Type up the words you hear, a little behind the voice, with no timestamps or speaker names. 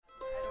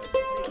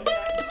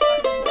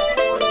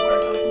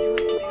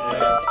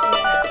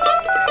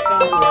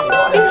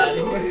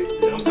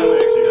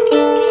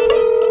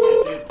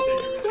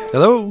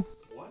Hello.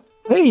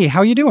 Hey,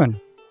 how you doing?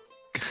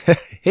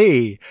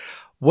 Hey.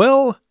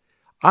 Well,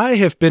 I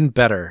have been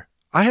better.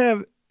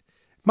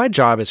 My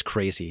job is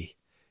crazy.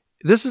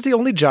 This is the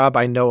only job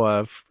I know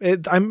of.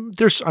 I'm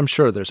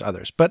sure there's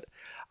others, but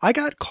I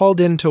got called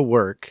into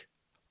work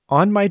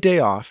on my day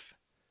off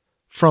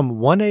from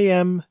 1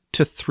 a.m.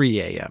 to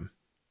 3 a.m.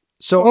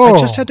 So I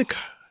just had to,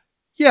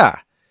 yeah.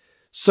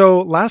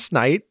 So last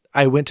night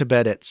I went to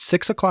bed at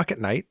 6 o'clock at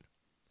night.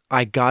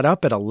 I got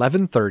up at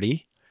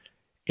 11:30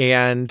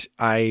 and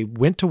I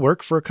went to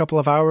work for a couple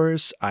of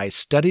hours. I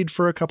studied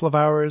for a couple of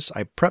hours.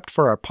 I prepped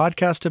for our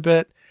podcast a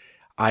bit.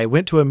 I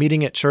went to a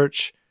meeting at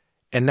church,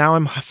 and now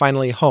I'm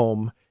finally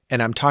home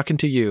and I'm talking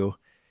to you.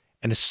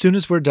 And as soon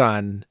as we're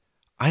done,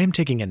 I am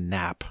taking a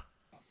nap.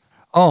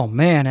 Oh,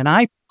 man. And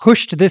I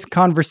pushed this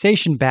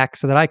conversation back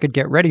so that I could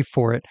get ready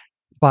for it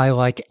by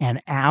like an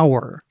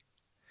hour.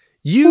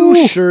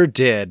 You sure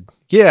did.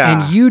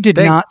 Yeah. And you did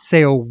not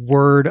say a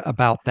word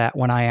about that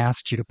when I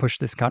asked you to push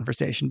this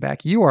conversation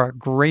back. You are a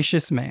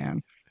gracious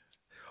man.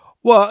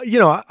 Well,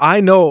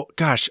 I know,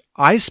 gosh,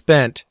 I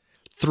spent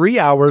 3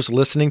 hours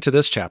listening to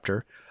this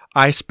chapter.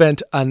 I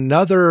spent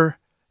another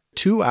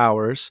 2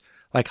 hours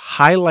like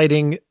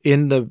highlighting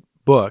in the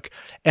book.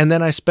 And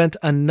then I spent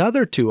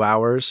another 2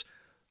 hours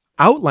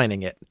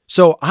outlining it.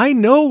 So I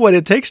know what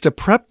it takes to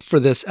prep for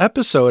this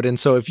episode. And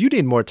so if you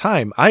need more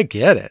time, I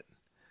get it.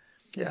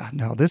 Yeah,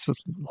 no, this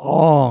was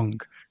long.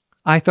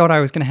 I thought I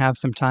was going to have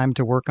some time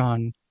to work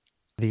on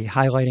the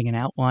highlighting and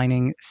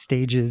outlining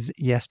stages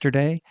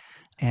yesterday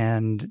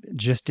and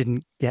just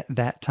didn't get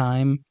that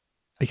time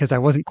because I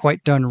wasn't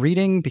quite done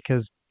reading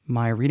because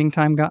my reading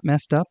time got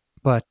messed up.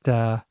 But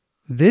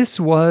this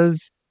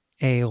was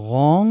a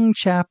long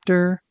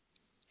chapter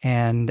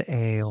and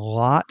a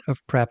lot of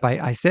prep.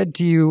 I said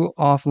to you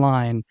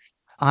offline,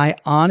 I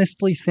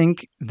honestly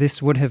think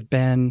this would have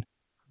been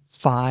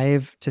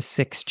 5 to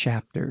 6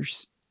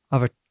 chapters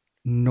of a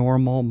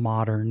normal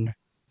modern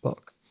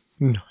book.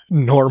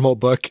 Normal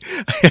book.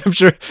 I'm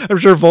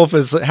sure Wolf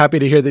is happy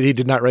to hear that he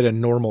did not write a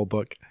normal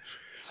book.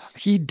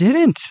 He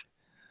didn't.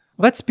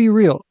 Let's be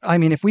real. I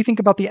mean, if we think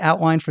about the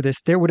outline for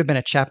this, there would have been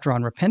a chapter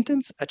on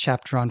repentance, a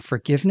chapter on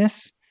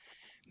forgiveness,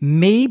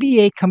 maybe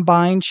a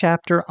combined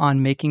chapter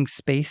on making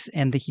space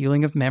and the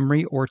healing of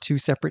memory, or 2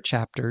 separate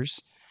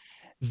chapters,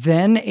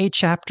 then a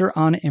chapter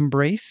on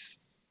embrace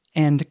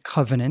and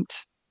covenant,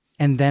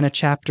 and then a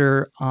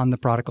chapter on the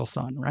prodigal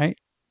son, right?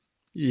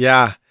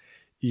 Yeah,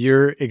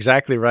 you're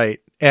exactly right.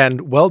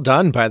 And well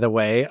done, by the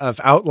way,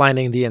 of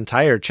outlining the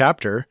entire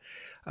chapter.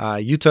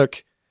 You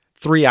took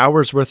 3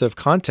 hours worth of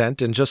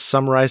content and just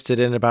summarized it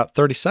in about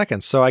 30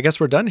 seconds. So I guess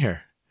we're done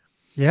here.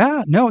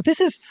 Yeah, no,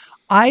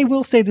 I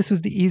will say this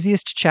was the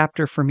easiest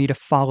chapter for me to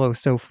follow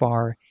so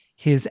far,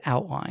 his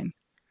outline.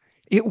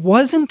 It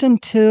wasn't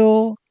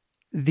until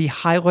the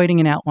highlighting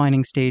and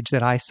outlining stage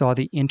that I saw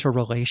the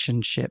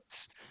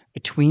interrelationships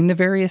between the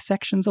various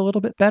sections a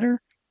little bit better.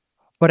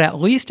 But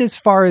at least as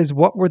far as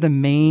what were the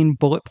main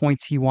bullet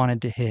points he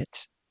wanted to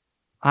hit,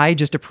 I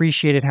just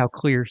appreciated how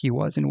clear he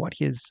was in what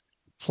his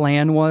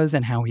plan was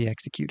and how he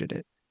executed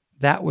it.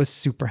 That was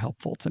super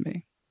helpful to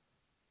me.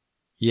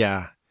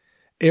 Yeah,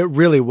 it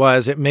really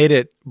was. It made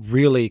it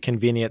really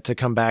convenient to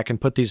come back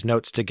and put these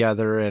notes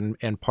together and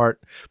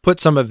put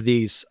some of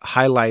these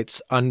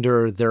highlights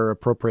under their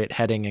appropriate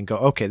heading and go,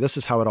 okay, this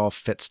is how it all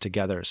fits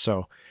together.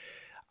 So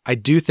I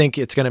do think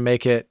it's going to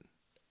make it,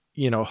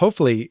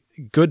 hopefully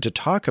good to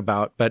talk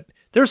about, but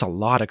there's a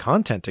lot of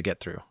content to get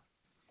through.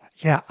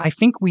 Yeah, I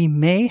think we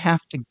may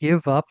have to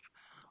give up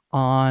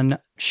on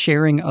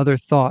sharing other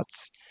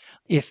thoughts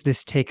if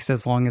this takes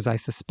as long as I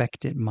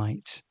suspect it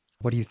might.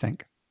 What do you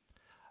think?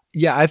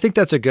 Yeah, I think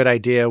that's a good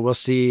idea. We'll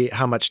see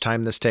how much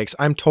time this takes.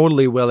 I'm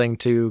totally willing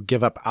to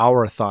give up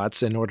our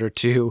thoughts in order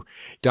to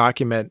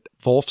document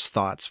Wolf's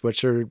thoughts,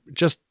 which are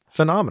just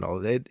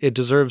phenomenal. It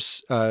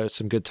deserves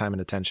some good time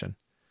and attention.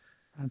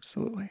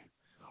 Absolutely.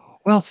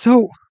 Well,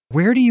 so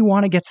where do you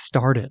want to get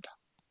started?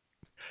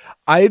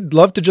 I'd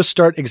love to just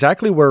start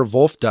exactly where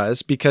Wolf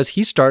does, because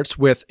he starts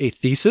with a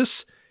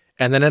thesis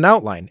and then an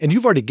outline. And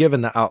you've already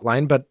given the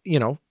outline, but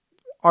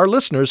our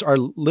listeners are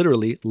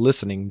literally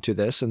listening to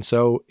this. And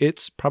so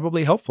it's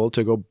probably helpful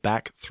to go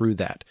back through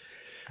that.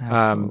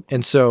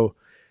 And so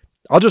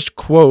I'll just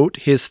quote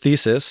his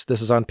thesis.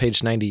 This is on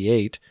page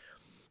 98.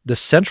 The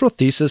central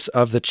thesis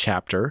of the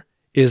chapter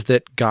is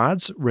that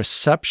God's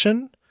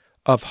reception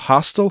of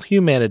hostile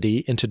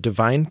humanity into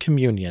divine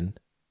communion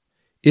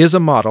is a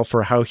model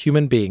for how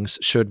human beings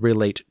should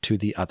relate to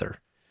the other.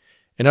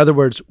 In other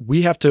words,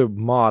 we have to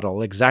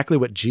model exactly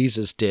what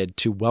Jesus did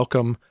to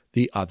welcome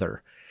the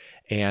other.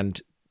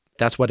 And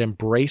that's what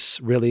embrace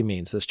really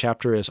means. This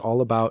chapter is all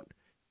about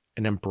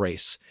an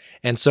embrace.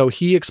 And so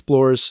he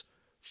explores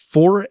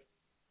 4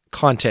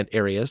 content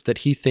areas that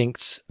he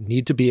thinks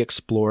need to be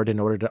explored in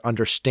order to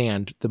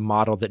understand the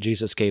model that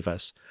Jesus gave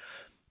us.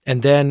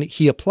 And then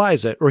he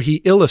applies it, or he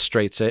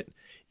illustrates it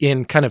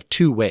in kind of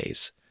 2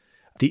 ways.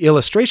 The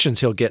illustrations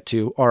he'll get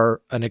to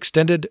are an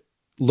extended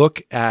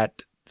look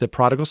at the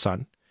prodigal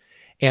son,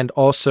 and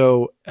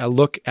also a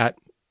look at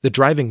the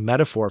driving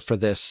metaphor for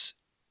this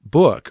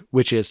book,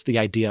 which is the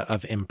idea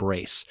of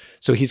embrace.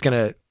 So he's going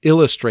to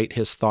illustrate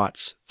his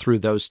thoughts through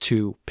those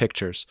two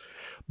pictures.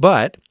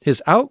 But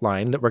his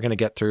outline that we're going to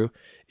get through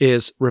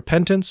is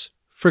repentance,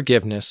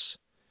 forgiveness,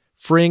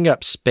 freeing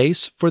up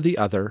space for the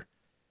other,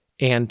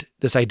 and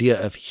this idea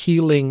of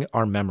healing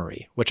our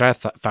memory, which I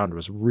found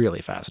was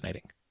really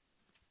fascinating.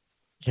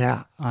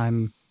 Yeah,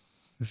 I'm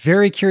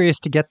very curious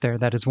to get there.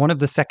 That is one of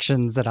the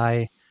sections that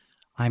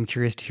I'm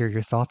curious to hear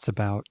your thoughts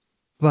about.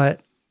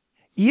 But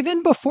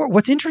even before,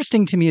 what's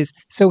interesting to me is,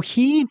 so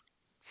he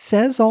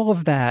says all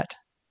of that,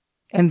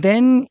 and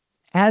then,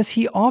 as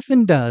he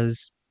often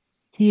does,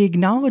 he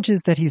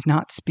acknowledges that he's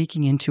not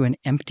speaking into an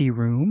empty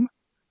room.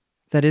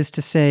 That is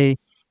to say,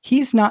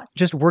 he's not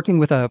just working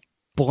with a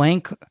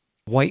blank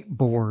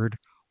whiteboard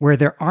where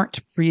there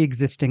aren't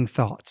pre-existing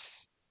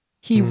thoughts.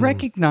 He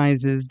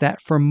recognizes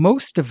that for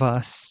most of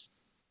us,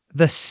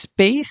 the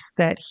space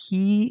that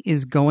he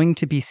is going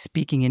to be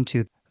speaking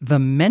into, the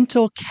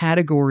mental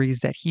categories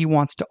that he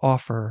wants to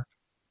offer,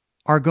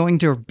 are going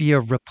to be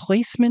a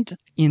replacement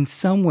in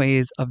some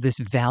ways of this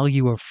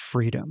value of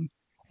freedom.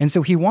 And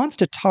so he wants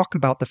to talk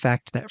about the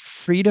fact that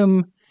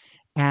freedom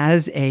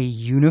as a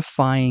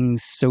unifying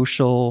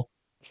social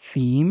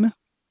theme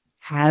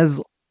has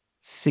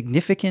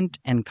significant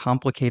and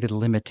complicated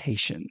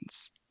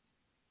limitations.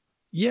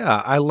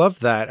 Yeah, I love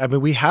that. I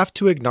mean, we have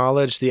to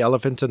acknowledge the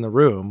elephant in the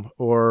room,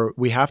 or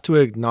we have to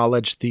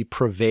acknowledge the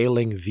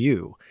prevailing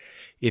view.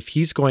 If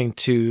he's going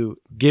to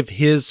give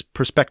his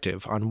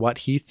perspective on what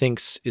he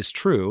thinks is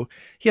true,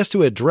 he has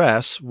to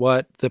address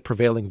what the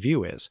prevailing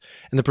view is.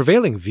 And the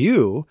prevailing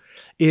view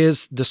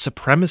is the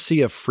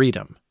supremacy of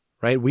freedom,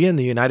 right? We in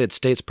the United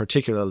States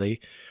particularly,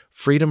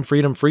 freedom,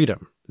 freedom,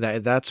 freedom.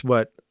 That's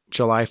what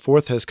July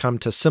 4th has come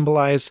to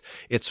symbolize.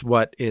 It's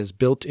what is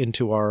built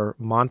into our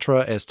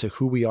mantra as to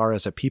who we are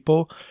as a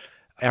people.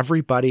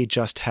 Everybody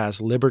just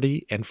has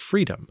liberty and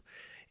freedom.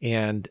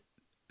 And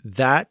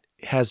that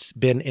has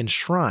been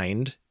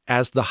enshrined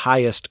as the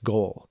highest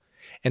goal.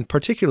 And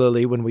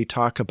particularly when we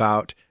talk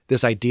about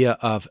this idea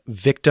of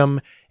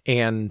victim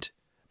and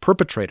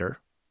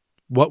perpetrator,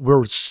 what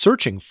we're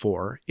searching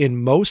for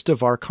in most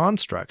of our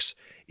constructs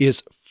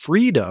is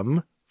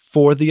freedom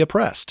for the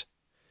oppressed,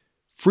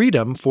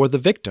 freedom for the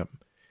victim.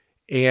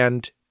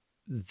 And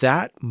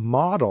that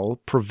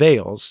model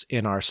prevails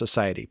in our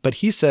society. But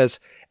he says,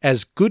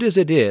 as good as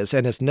it is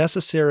and as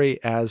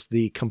necessary as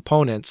the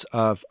components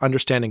of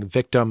understanding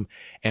victim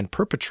and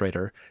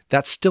perpetrator,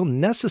 that's still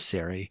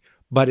necessary,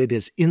 but it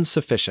is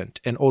insufficient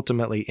and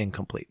ultimately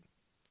incomplete.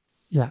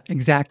 Yeah,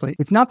 exactly.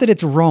 It's not that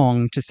it's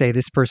wrong to say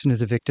this person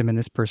is a victim and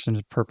this person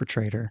is a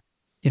perpetrator.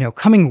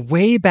 Coming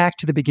way back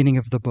to the beginning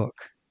of the book,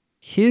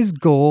 his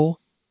goal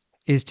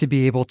is to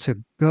be able to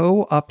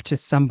go up to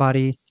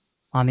somebody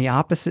on the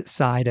opposite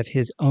side of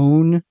his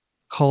own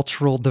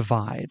cultural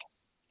divide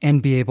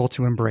and be able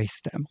to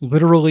embrace them,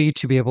 literally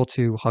to be able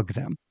to hug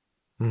them.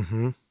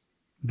 Mm-hmm.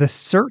 The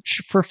search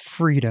for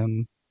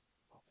freedom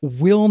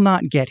will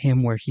not get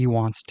him where he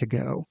wants to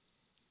go.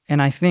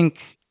 And I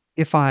think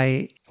if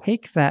I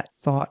take that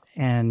thought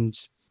and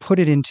put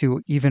it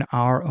into even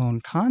our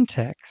own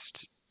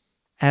context,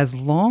 as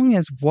long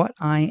as what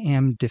I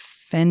am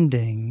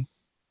defending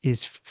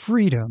is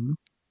freedom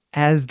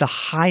as the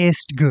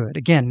highest good,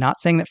 again,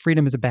 not saying that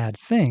freedom is a bad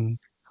thing,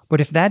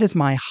 but if that is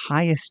my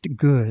highest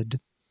good,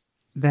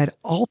 that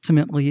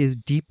ultimately is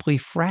deeply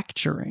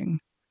fracturing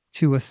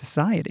to a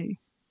society.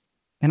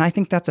 And I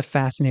think that's a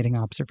fascinating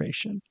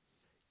observation.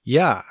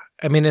 Yeah.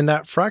 I mean, and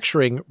that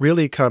fracturing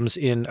really comes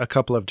in a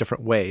couple of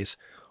different ways.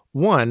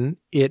 One,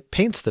 it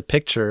paints the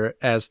picture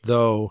as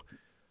though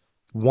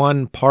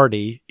one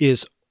party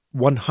is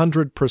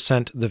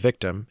 100% the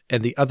victim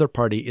and the other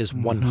party is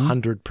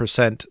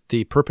 100%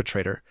 the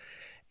perpetrator.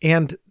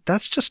 And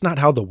that's just not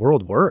how the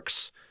world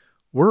works.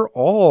 We're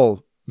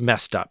all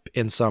messed up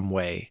in some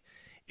way,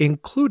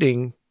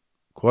 including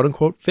quote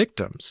unquote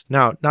victims.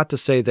 Now, not to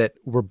say that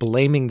we're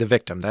blaming the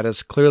victim. That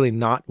is clearly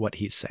not what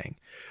he's saying.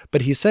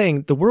 But he's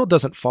saying the world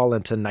doesn't fall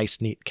into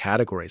nice, neat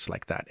categories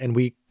like that. And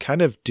we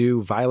kind of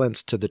do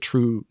violence to the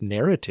true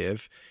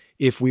narrative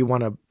if we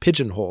want to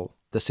pigeonhole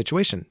the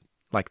situation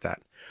like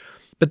that.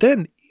 But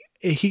then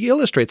he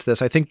illustrates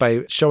this, I think,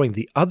 by showing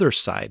the other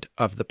side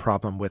of the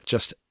problem with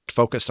just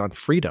focused on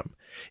freedom,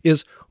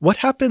 is what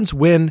happens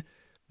when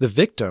the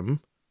victim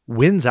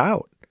wins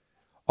out.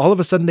 All of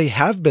a sudden, they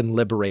have been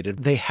liberated.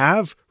 They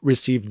have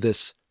received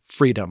this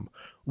freedom.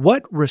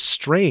 What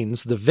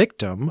restrains the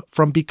victim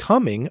from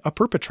becoming a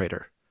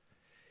perpetrator?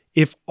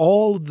 If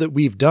all that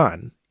we've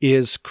done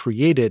is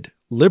created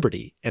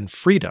liberty and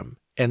freedom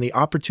and the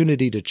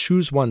opportunity to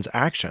choose one's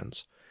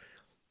actions,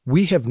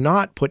 we have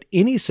not put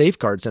any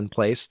safeguards in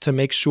place to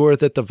make sure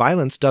that the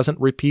violence doesn't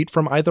repeat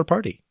from either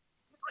party.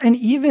 And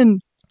even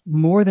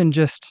more than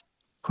just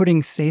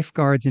putting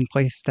safeguards in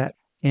place that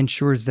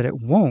ensures that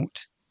it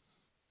won't,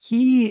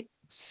 he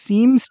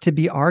seems to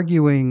be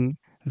arguing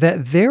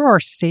that there are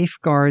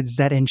safeguards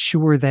that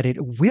ensure that it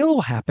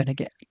will happen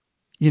again.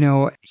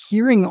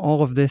 Hearing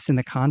all of this in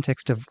the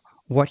context of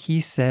what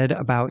he said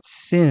about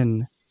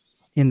sin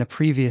in the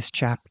previous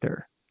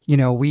chapter,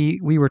 we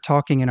were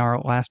talking in our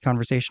last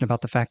conversation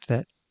about the fact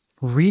that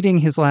reading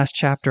his last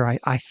chapter,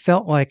 I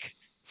felt like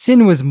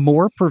sin was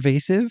more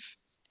pervasive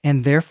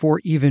and therefore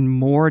even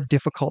more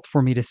difficult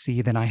for me to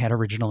see than I had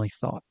originally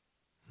thought.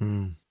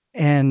 Hmm.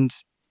 And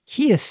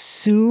he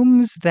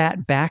assumes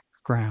that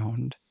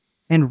background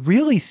and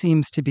really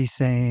seems to be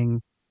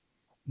saying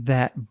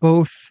that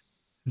both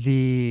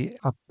the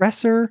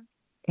oppressor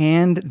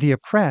and the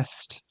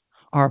oppressed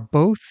are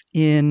both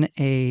in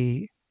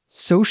a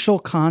social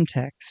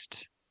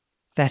context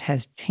that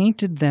has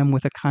tainted them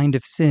with a kind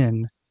of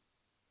sin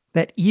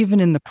that even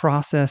in the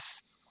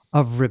process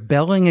of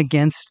rebelling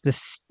against the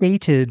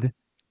stated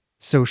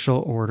social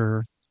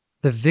order,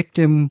 the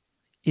victim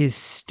is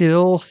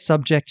still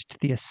subject to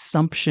the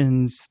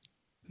assumptions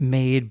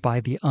made by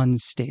the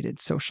unstated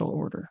social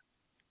order.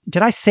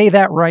 Did I say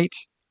that right?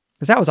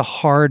 Because that was a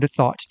hard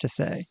thought to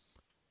say.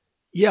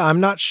 Yeah, I'm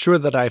not sure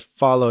that I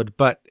followed,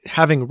 but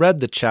having read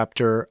the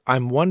chapter,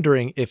 I'm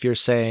wondering if you're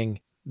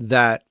saying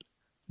that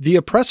the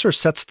oppressor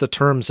sets the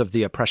terms of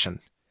the oppression,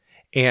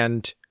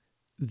 and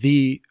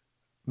the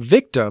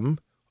victim,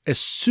 as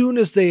soon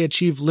as they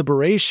achieve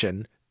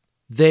liberation,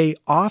 they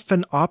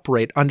often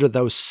operate under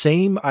those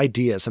same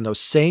ideas and those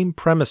same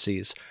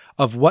premises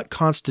of what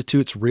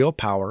constitutes real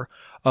power,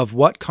 of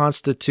what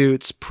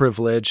constitutes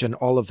privilege and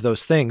all of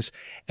those things.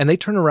 And they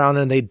turn around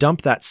and they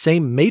dump that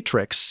same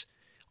matrix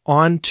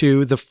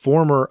onto the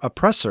former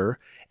oppressor.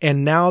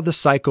 And now the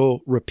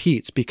cycle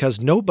repeats because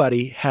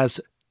nobody has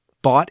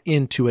bought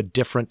into a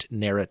different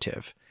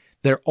narrative.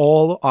 They're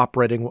all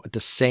operating with the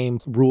same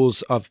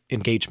rules of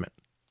engagement.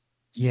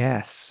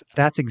 Yes,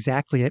 that's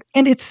exactly it.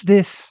 And it's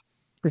this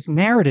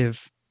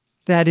narrative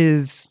that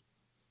is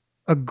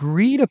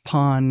agreed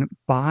upon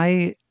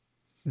by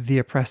the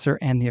oppressor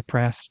and the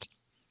oppressed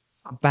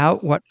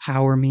about what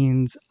power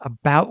means,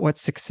 about what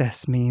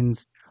success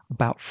means,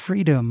 about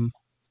freedom.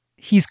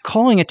 He's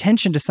calling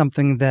attention to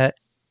something that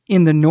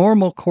in the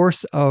normal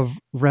course of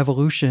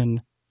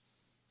revolution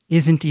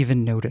isn't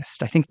even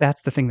noticed. I think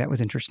that's the thing that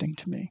was interesting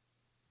to me.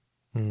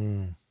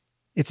 Mm.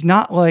 It's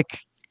not like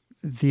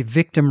the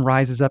victim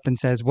rises up and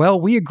says, well,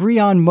 we agree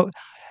on...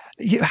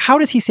 How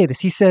does he say this?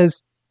 He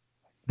says,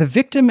 the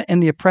victim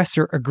and the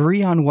oppressor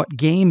agree on what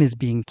game is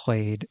being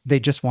played. They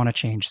just want to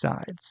change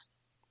sides.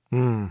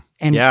 Mm.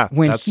 And Yeah,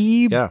 when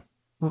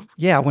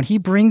when he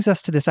brings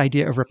us to this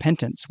idea of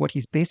repentance, what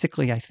he's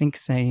basically, I think,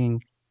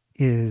 saying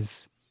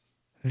is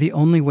the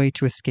only way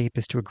to escape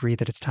is to agree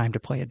that it's time to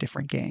play a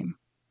different game.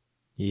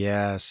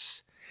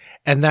 Yes.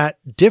 And that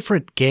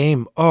different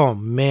game, oh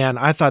man,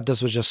 I thought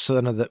this was just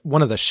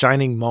one of the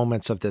shining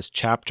moments of this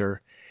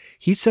chapter.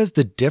 He says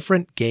the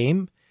different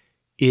game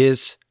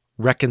is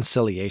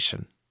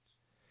reconciliation.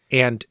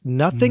 And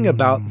nothing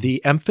about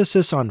the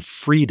emphasis on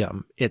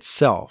freedom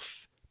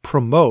itself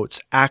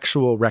promotes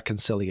actual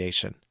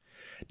reconciliation.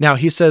 Now,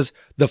 he says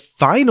the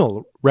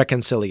final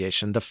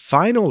reconciliation, the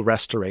final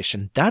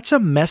restoration, that's a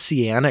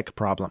messianic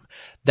problem.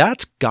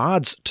 That's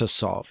God's to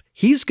solve.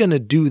 He's going to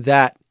do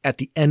that at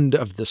the end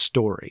of the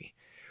story.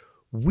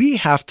 We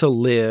have to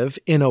live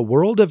in a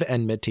world of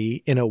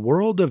enmity, in a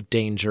world of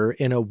danger,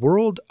 in a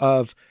world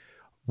of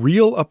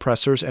real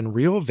oppressors and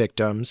real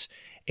victims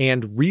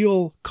and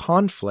real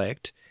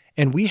conflict.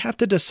 And we have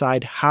to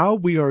decide how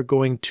we are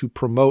going to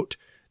promote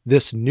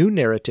this new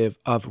narrative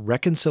of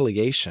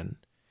reconciliation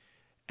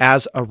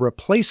as a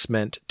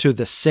replacement to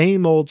the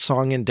same old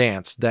song and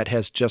dance that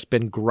has just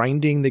been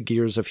grinding the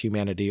gears of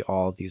humanity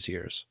all these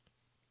years.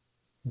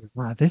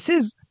 Wow, this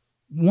is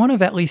one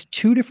of at least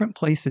two different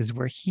places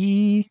where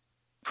he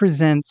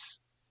presents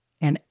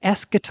an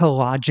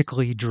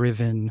eschatologically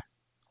driven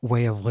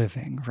way of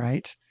living,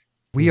 right?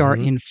 We are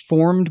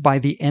informed by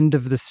the end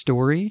of the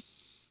story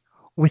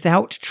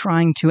without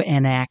trying to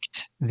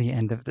enact the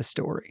end of the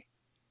story.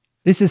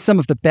 This is some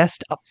of the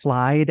best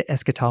applied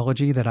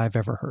eschatology that I've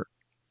ever heard.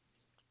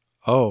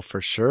 Oh,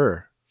 for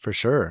sure. For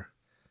sure.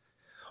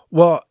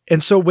 Well,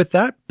 and so with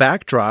that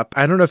backdrop,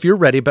 I don't know if you're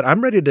ready, but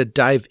I'm ready to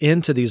dive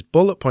into these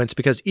bullet points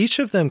because each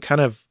of them kind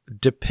of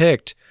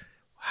depict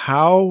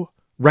how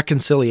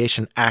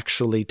reconciliation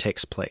actually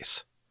takes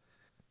place.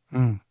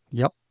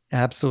 Yep,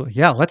 absolutely.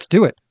 Yeah, let's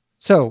do it.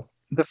 So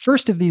the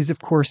first of these, of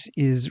course,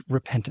 is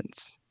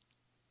repentance.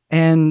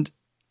 And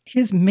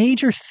his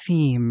major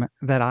theme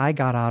that I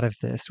got out of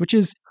this, which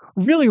is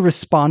really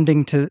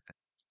responding to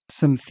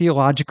some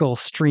theological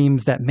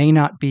streams that may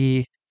not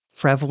be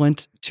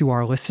prevalent to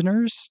our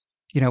listeners.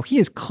 He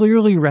is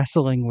clearly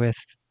wrestling with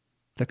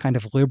the kind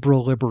of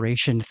liberal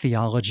liberation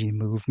theology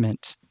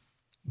movement.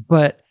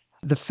 But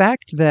the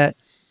fact that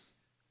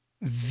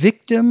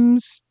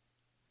victims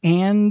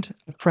and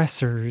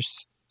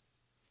oppressors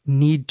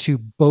need to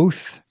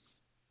both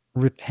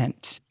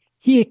repent.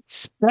 He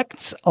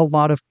expects a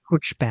lot of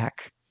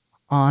pushback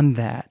on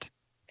that.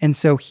 And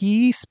so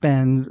he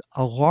spends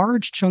a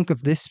large chunk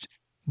of this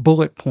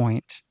bullet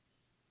point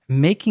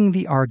making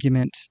the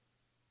argument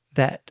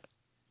that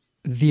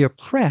the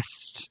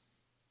oppressed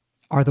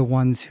are the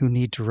ones who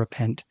need to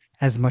repent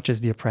as much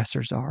as the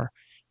oppressors are,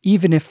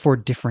 even if for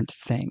different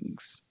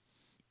things.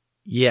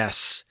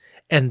 Yes.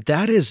 And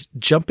that is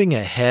jumping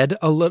ahead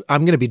a little.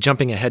 I'm going to be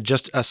jumping ahead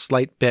just a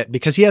slight bit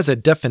because he has a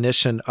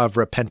definition of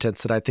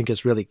repentance that I think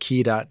is really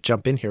key to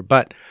jump in here.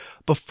 But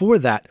before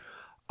that,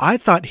 I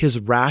thought his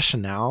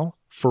rationale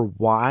for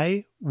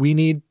why we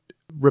need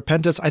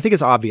repentance, I think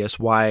it's obvious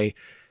why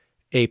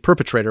a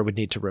perpetrator would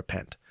need to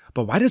repent.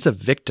 But why does a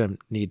victim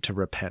need to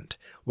repent?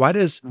 Why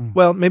does,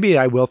 well, maybe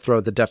I will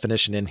throw the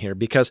definition in here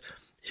because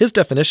his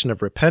definition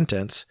of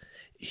repentance,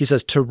 he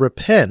says to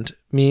repent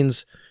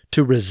means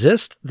to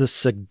resist the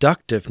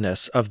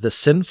seductiveness of the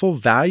sinful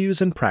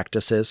values and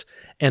practices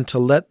and to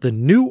let the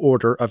new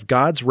order of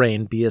God's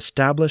reign be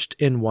established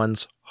in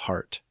one's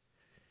heart.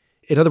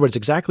 In other words,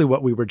 exactly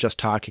what we were just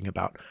talking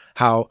about,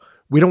 how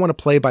we don't want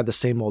to play by the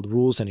same old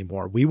rules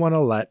anymore. We want to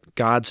let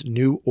God's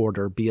new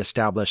order be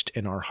established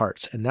in our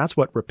hearts. And that's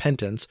what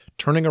repentance,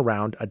 turning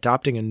around,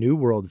 adopting a new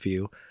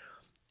worldview,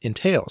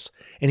 entails.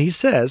 And he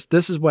says,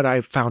 this is what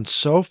I found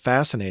so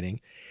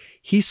fascinating.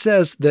 He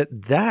says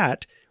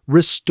that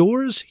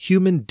restores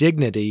human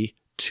dignity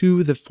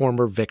to the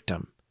former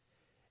victim.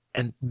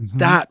 And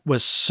that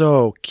was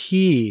so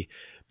key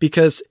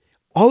because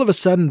all of a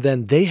sudden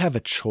then they have a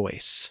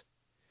choice.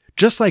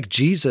 Just like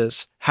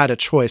Jesus had a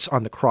choice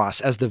on the cross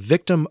as the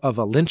victim of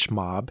a lynch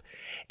mob,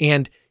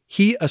 and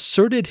he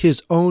asserted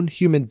his own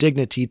human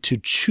dignity to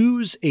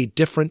choose a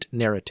different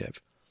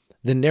narrative.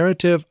 The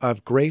narrative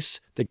of grace,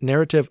 the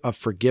narrative of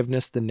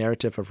forgiveness, the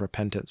narrative of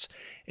repentance.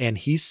 And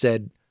he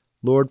said,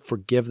 Lord,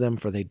 forgive them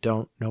for they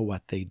don't know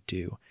what they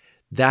do.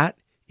 That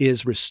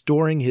is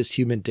restoring his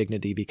human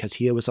dignity because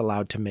he was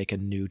allowed to make a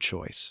new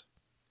choice.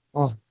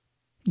 Well,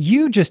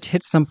 you just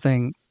hit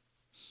something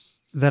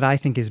that I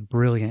think is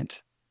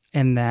brilliant.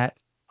 And that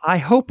I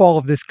hope all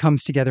of this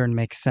comes together and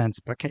makes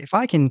sense. But if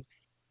I can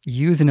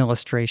use an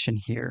illustration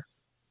here,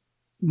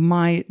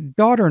 my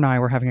daughter and I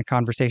were having a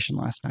conversation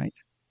last night.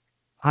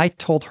 I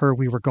told her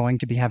we were going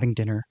to be having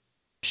dinner.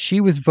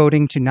 She was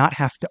voting to not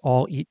have to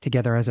all eat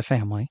together as a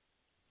family.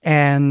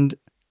 And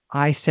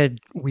I said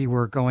we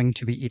were going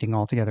to be eating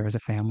all together as a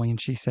family. And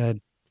she said,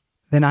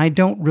 then I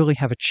don't really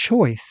have a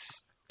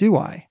choice, do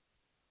I?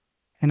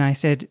 And I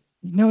said,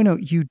 no,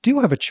 you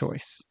do have a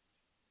choice.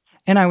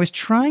 And I was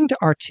trying to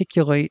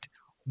articulate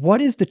what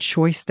is the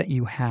choice that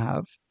you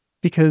have,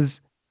 because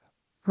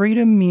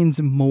freedom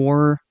means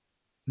more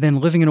than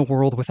living in a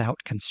world without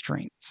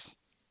constraints.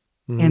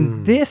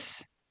 And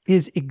this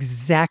is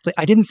exactly,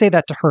 I didn't say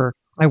that to her.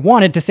 I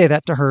wanted to say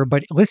that to her,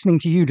 but listening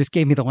to you just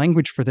gave me the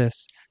language for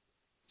this.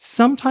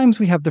 Sometimes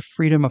we have the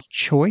freedom of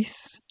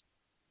choice,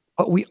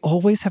 but we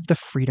always have the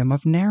freedom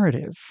of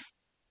narrative.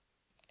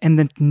 And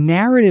the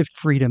narrative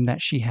freedom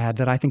that she had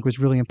that I think was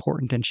really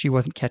important and she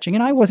wasn't catching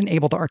and I wasn't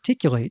able to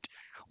articulate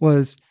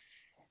was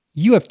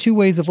you have two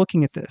ways of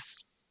looking at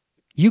this.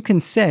 You can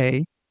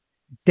say,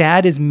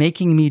 Dad is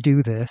making me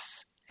do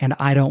this and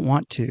I don't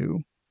want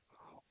to.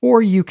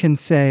 Or you can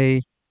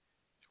say,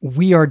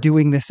 we are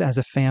doing this as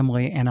a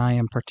family and I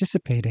am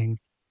participating.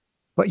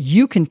 But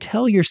you can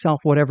tell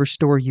yourself whatever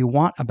story you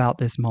want about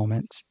this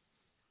moment,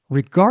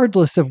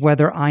 regardless of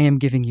whether I am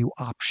giving you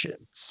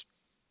options.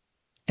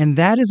 And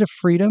that is a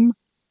freedom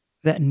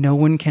that no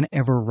one can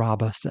ever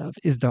rob us of,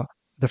 is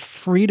the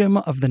freedom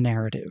of the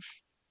narrative.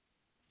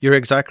 You're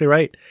exactly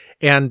right.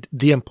 And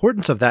the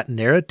importance of that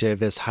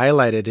narrative is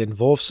highlighted in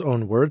Wolf's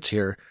own words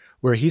here,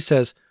 where he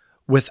says,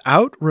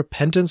 without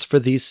repentance for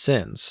these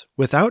sins,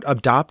 without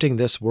adopting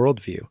this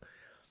worldview,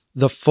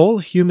 the full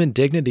human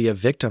dignity of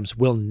victims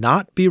will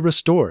not be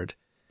restored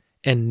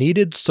and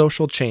needed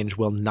social change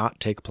will not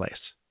take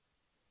place.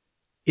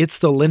 It's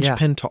the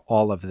linchpin to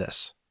all of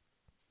this.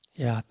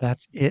 Yeah,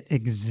 that's it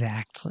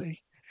exactly.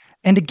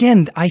 And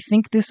again, I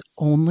think this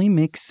only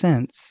makes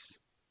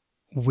sense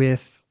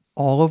with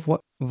all of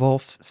what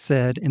Wolf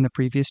said in the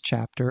previous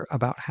chapter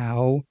about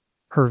how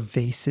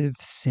pervasive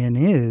sin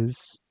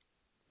is.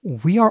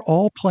 We are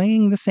all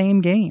playing the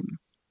same game.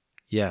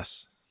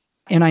 Yes.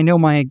 And I know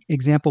my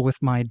example with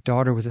my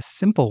daughter was a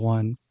simple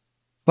one,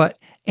 but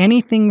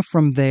anything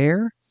from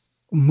there,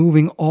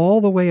 moving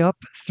all the way up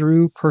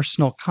through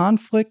personal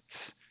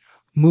conflicts,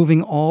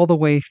 moving all the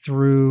way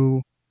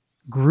through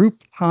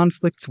group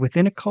conflicts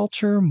within a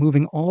culture,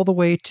 moving all the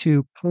way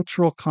to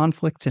cultural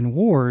conflicts and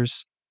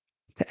wars,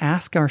 to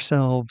ask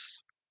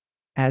ourselves,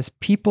 as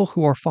people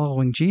who are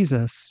following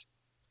Jesus,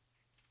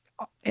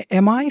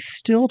 am I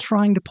still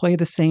trying to play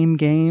the same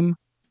game,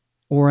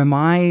 or am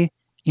I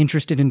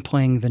interested in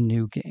playing the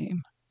new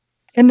game?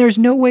 And there's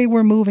no way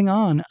we're moving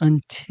on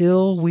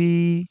until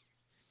we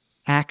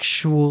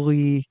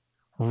actually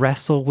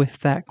wrestle with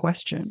that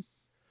question.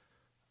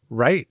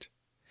 Right.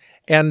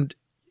 And,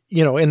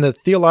 in the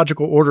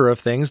theological order of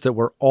things that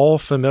we're all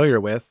familiar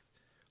with,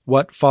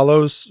 what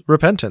follows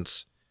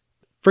repentance?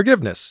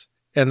 Forgiveness.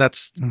 And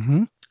that's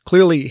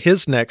clearly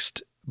his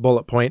next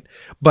bullet point.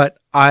 But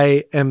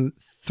I am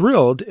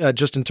thrilled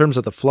just in terms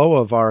of the flow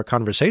of our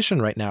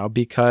conversation right now,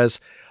 because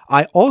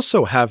I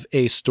also have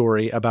a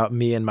story about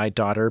me and my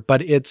daughter,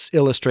 but it's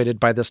illustrated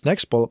by this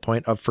next bullet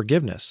point of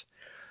forgiveness.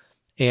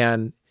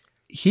 And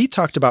he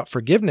talked about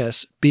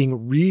forgiveness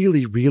being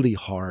really, really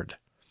hard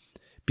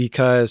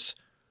because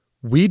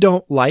we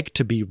don't like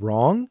to be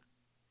wrong.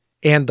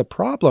 And the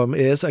problem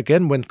is,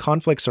 again, when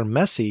conflicts are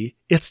messy,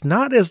 it's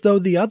not as though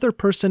the other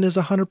person is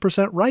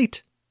 100%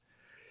 right.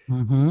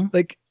 Mm-hmm.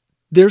 Like,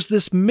 there's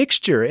this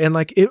mixture, and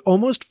like, it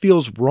almost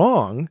feels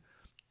wrong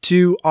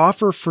to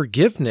offer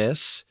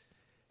forgiveness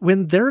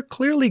when they're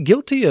clearly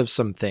guilty of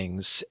some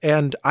things.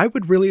 And I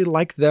would really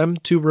like them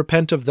to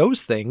repent of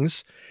those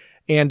things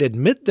and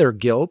admit their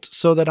guilt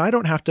so that I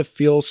don't have to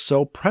feel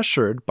so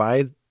pressured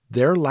by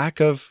their lack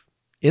of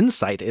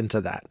insight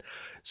into that.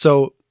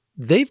 So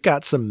they've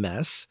got some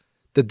mess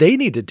that they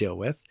need to deal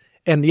with.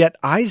 And yet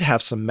I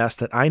have some mess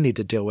that I need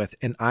to deal with,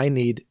 and I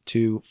need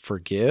to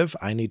forgive.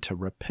 I need to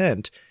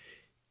repent,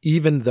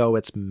 even though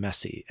it's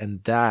messy.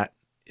 And that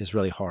is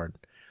really hard.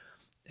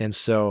 And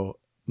so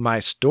my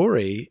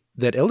story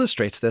that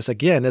illustrates this,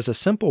 again, is a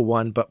simple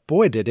one, but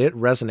boy, did it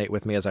resonate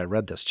with me as I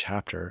read this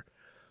chapter.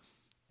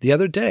 The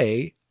other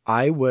day,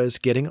 I was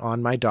getting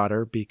on my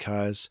daughter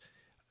because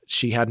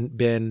she hadn't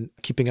been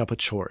keeping up with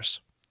chores.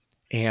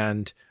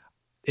 And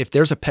if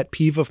there's a pet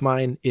peeve of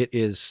mine, it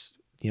is,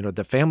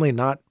 the family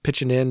not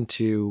pitching in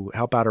to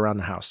help out around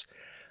the house.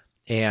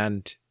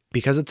 And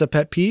because it's a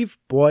pet peeve,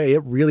 boy,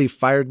 it really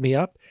fired me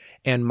up.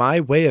 And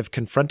my way of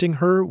confronting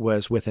her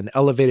was with an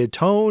elevated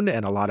tone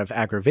and a lot of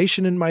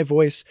aggravation in my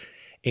voice.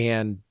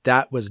 And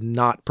that was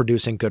not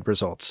producing good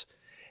results.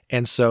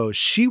 And so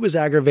she was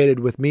aggravated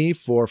with me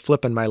for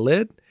flipping my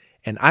lid.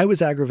 And I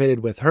was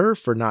aggravated with her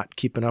for not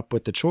keeping up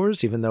with the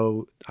chores, even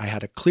though I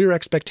had a clear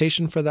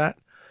expectation for that.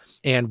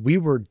 And we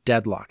were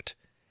deadlocked.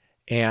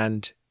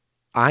 And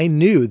I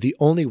knew the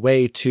only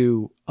way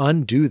to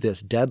undo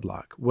this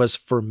deadlock was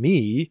for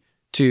me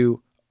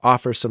to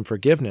offer some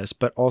forgiveness,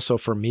 but also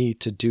for me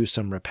to do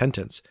some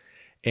repentance.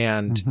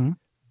 And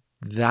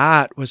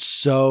that was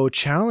so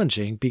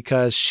challenging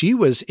because she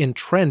was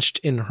entrenched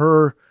in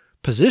her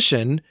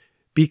position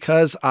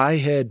because I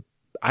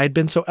had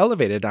been so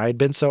elevated. I had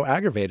been so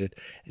aggravated.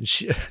 And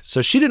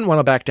so she didn't want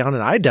to back down,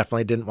 and I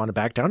definitely didn't want to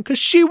back down because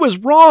she was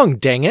wrong,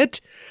 dang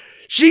it.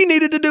 She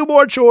needed to do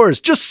more chores.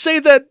 Just say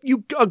that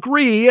you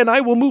agree and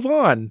I will move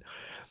on.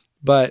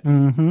 But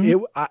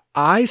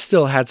I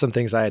still had some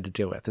things I had to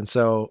deal with. And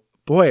so,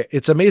 boy,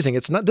 it's amazing.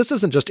 This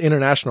isn't just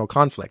international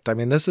conflict. I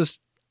mean, this is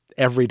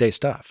everyday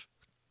stuff.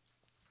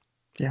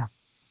 Yeah.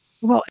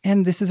 Well,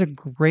 and this is a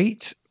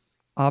great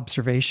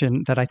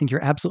observation that I think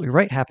you're absolutely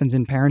right happens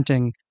in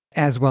parenting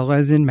as well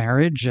as in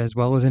marriage, as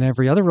well as in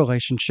every other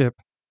relationship.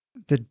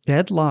 The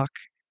deadlock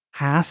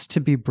has to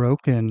be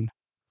broken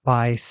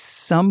by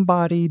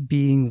somebody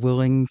being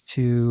willing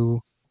to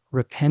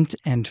repent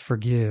and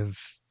forgive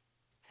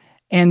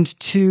and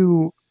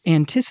to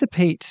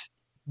anticipate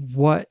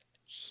what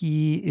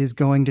he is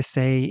going to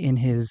say in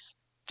his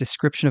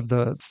description of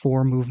the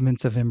 4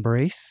 movements of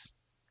embrace.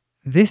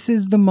 This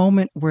is the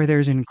moment where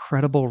there's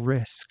incredible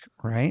risk,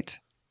 right?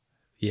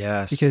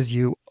 Yes. Because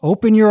you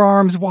open your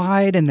arms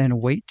wide and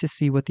then wait to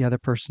see what the other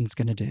person's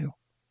going to do.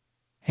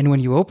 And when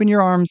you open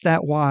your arms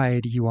that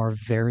wide, you are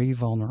very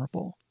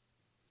vulnerable.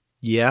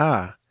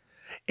 Yeah.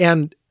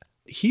 And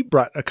he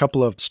brought a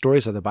couple of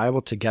stories of the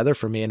Bible together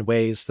for me in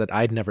ways that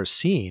I'd never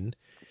seen,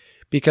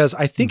 because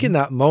I think in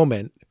that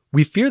moment,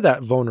 we fear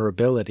that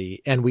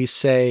vulnerability and we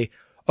say,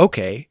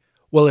 okay,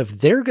 well, if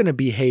they're going to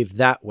behave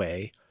that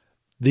way,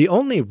 the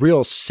only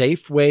real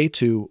safe way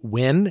to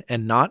win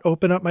and not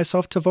open up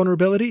myself to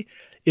vulnerability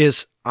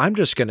is I'm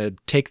just going to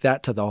take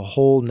that to the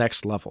whole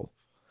next level.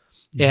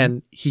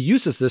 And he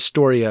uses this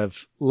story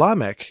of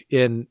Lamech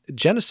in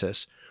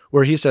Genesis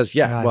where he says,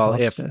 well,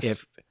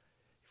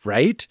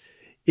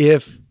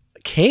 if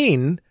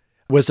Cain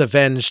was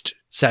avenged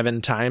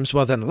 7 times,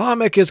 well, then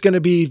Lamech is going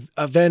to be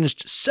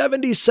avenged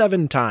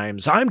 77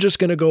 times. I'm just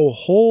going to go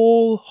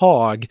whole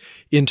hog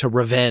into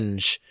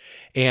revenge,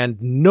 and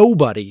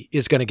nobody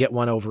is going to get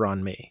one over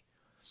on me.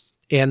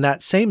 And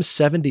that same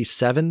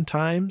 77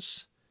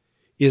 times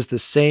is the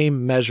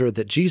same measure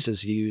that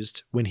Jesus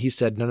used when he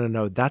said,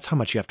 no, that's how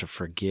much you have to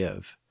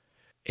forgive.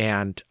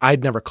 And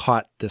I'd never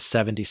caught the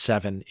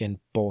 77 in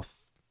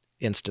both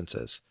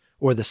instances,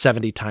 or the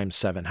 70 times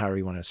 7, however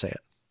you want to say it.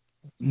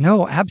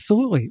 No,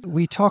 absolutely.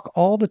 We talk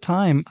all the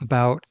time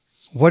about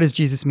what does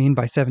Jesus mean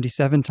by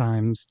 77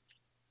 times?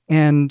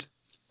 And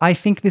I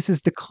think this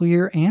is the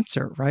clear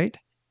answer, right?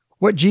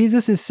 What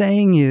Jesus is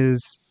saying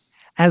is,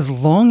 as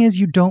long as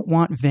you don't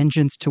want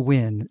vengeance to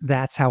win,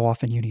 that's how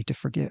often you need to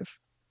forgive.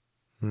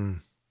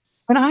 And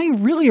I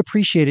really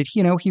appreciate it.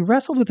 He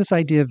wrestled with this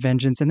idea of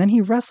vengeance, and then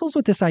he wrestles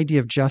with this idea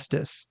of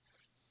justice.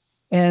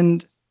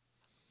 And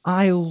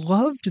I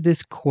loved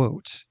this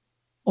quote.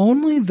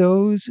 Only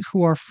those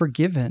who are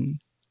forgiven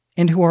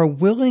and who are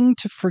willing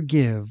to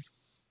forgive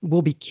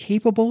will be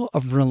capable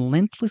of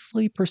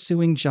relentlessly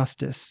pursuing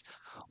justice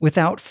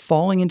without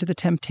falling into the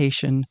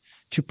temptation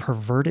to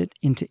pervert it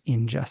into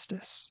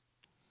injustice.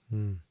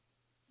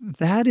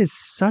 That is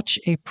such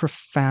a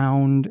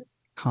profound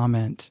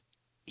comment.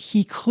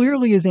 He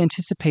clearly is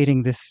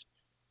anticipating this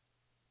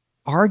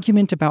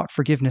argument about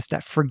forgiveness,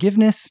 that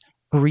forgiveness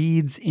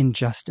breeds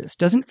injustice.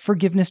 Doesn't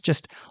forgiveness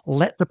just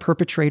let the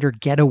perpetrator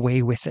get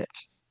away with it?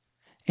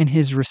 And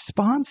his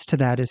response to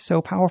that is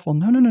so powerful.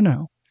 No, no, no,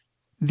 no.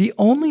 The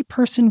only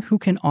person who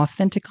can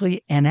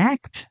authentically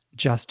enact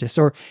justice,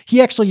 or he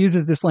actually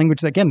uses this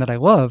language again that I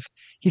love.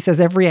 He says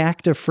every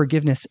act of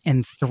forgiveness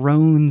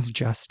enthrones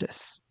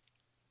justice.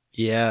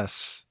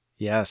 Yes.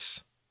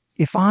 Yes.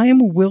 If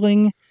I'm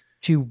willing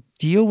to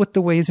deal with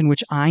the ways in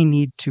which I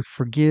need to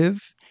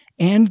forgive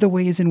and the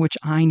ways in which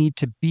I need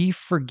to be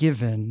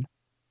forgiven,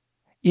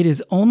 it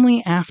is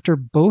only after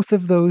both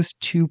of those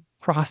two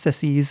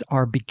processes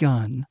are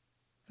begun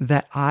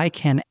that I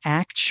can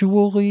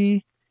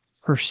actually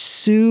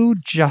pursue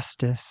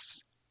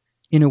justice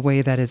in a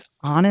way that is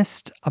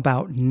honest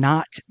about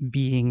not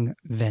being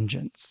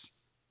vengeance.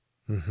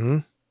 Mm-hmm.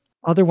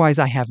 Otherwise,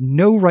 I have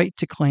no right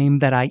to claim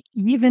that I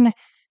even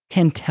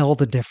can tell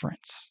the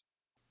difference.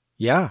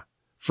 Yeah.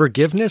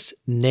 Forgiveness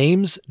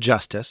names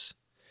justice,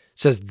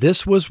 says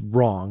this was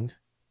wrong,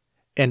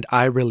 and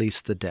I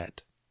release the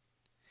dead.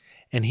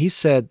 And he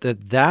said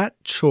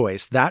that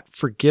choice, that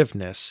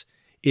forgiveness,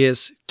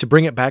 is, to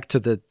bring it back to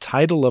the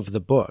title of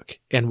the book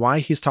and why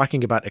he's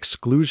talking about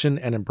exclusion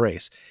and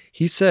embrace.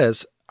 He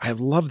says, I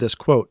love this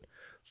quote,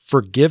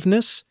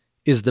 forgiveness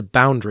is the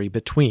boundary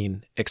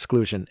between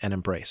exclusion and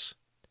embrace.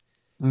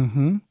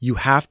 Mm-hmm. You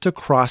have to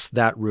cross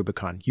that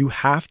Rubicon. You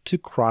have to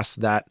cross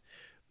that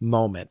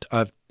moment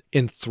of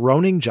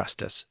enthroning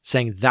justice,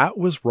 saying that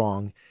was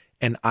wrong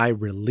and I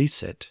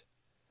release it.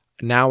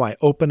 Now I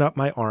open up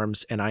my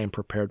arms and I am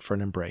prepared for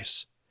an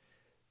embrace.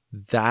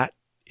 That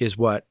is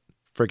what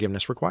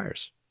forgiveness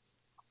requires.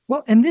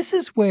 Well, and this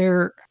is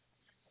where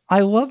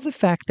I love the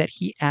fact that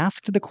he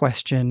asked the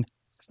question,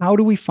 how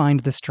do we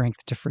find the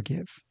strength to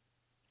forgive?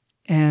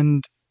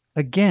 And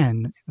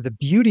again, the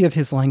beauty of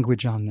his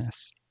language on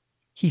this,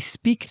 he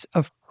speaks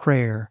of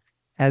prayer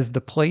as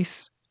the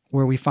place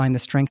where we find the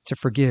strength to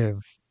forgive,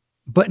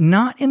 but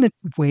not in the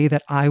way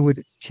that I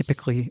would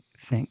typically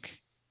think.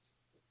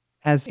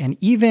 As an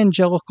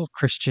evangelical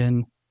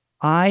Christian,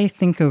 I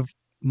think of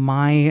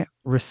my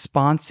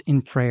response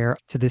in prayer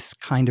to this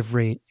kind of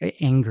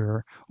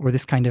anger or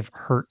this kind of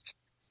hurt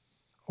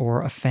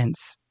or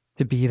offense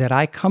to be that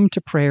I come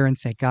to prayer and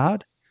say,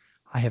 God,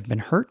 I have been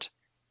hurt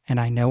and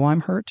I know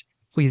I'm hurt.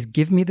 Please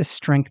give me the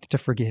strength to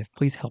forgive.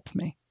 Please help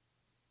me.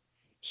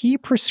 He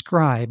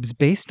prescribes,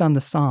 based on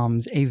the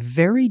Psalms, a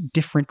very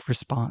different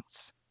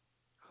response,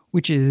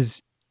 which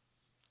is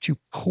to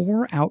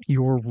pour out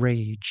your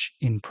rage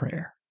in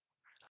prayer.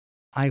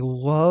 I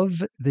love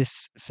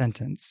this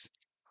sentence.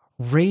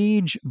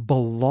 Rage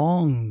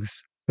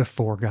belongs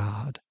before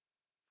God,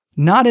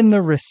 not in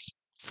the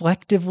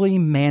reflectively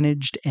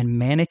managed and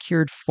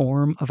manicured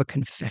form of a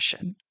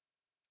confession,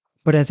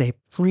 but as a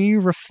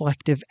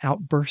pre-reflective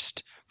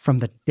outburst from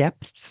the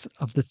depths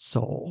of the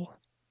soul.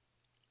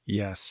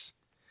 Yes.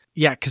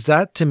 Yeah, because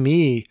that, to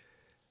me,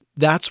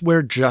 that's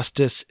where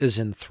justice is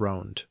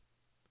enthroned.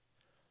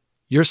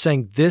 You're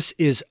saying this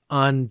is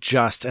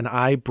unjust, and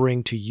I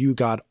bring to you,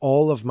 God,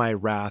 all of my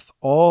wrath,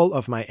 all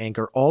of my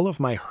anger, all of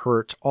my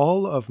hurt,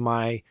 all of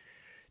my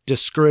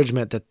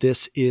discouragement that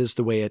this is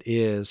the way it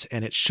is,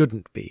 and it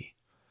shouldn't be.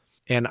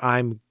 And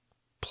I'm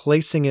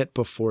placing it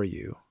before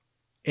you.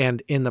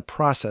 And in the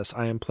process,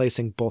 I am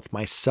placing both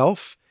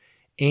myself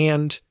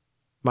and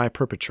my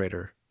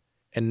perpetrator,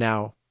 and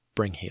now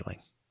bring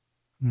healing.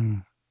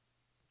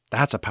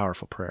 That's a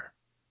powerful prayer.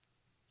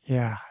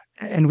 Yeah.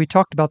 And we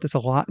talked about this a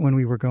lot when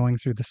we were going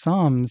through the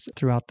Psalms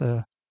throughout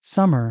the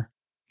summer,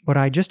 but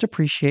I just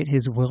appreciate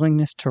his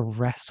willingness to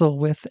wrestle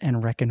with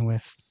and reckon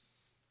with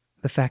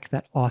the fact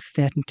that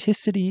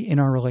authenticity in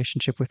our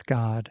relationship with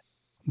God,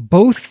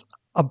 both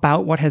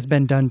about what has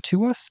been done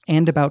to us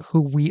and about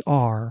who we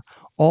are,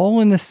 all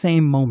in the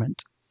same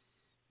moment,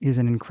 is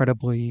an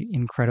incredibly,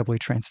 incredibly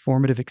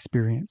transformative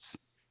experience.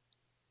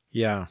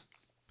 Yeah.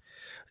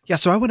 Yeah,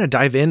 so I want to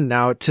dive in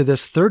now to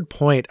this third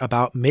point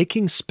about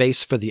making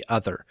space for the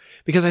other,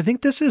 because I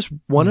think this is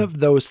one of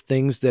those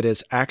things that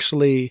is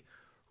actually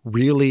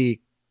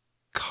really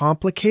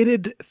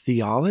complicated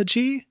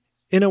theology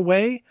in a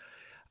way.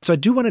 So I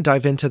do want to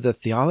dive into the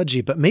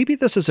theology, but maybe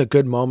this is a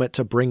good moment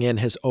to bring in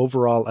his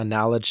overall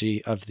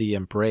analogy of the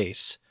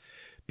embrace,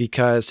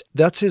 because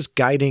that's his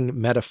guiding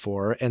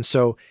metaphor. And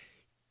so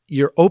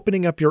you're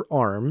opening up your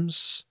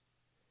arms,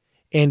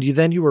 and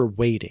you are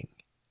waiting.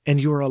 And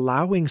you are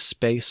allowing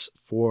space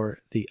for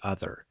the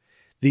other.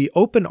 The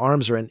open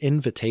arms are an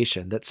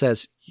invitation that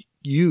says,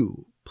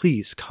 you,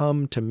 please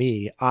come to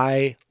me.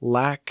 I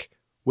lack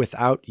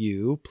without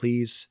you.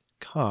 Please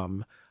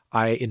come.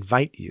 I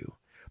invite you.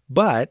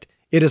 But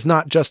it is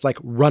not just like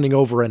running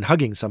over and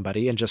hugging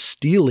somebody and just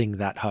stealing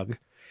that hug.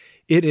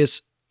 It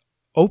is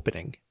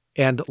opening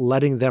and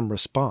letting them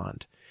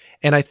respond.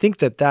 And I think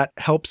that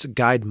helps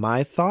guide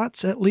my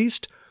thoughts, at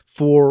least,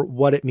 for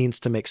what it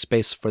means to make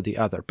space for the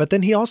other. But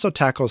then he also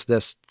tackles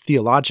this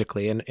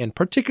theologically, and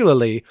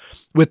particularly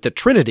with the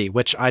Trinity,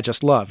 which I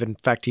just love. In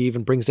fact, he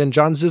even brings in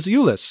John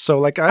Zizioulas.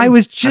 So I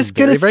was just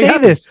going to say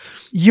this.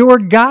 Your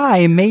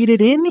guy made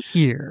it in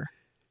here.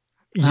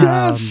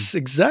 Yes,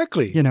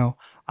 exactly.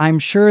 I'm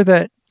sure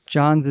that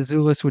John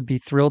Zizioulas would be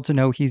thrilled to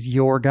know he's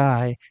your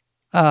guy.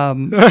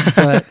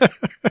 But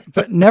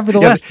But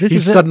nevertheless, this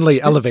he's is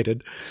suddenly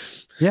elevated.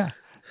 Yeah.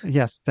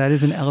 Yes, that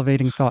is an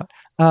elevating thought.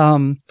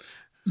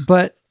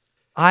 But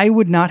I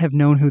would not have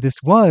known who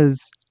this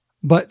was,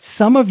 but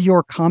some of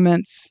your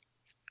comments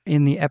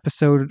in the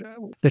episode,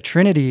 the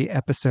Trinity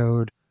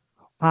episode,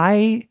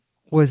 I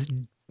was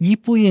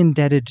deeply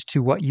indebted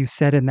to what you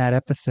said in that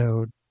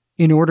episode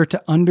in order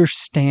to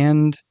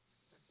understand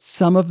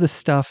some of the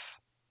stuff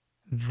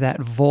that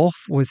Wolf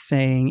was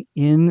saying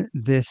in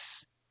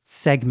this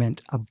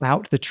segment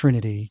about the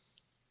Trinity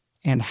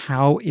and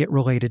how it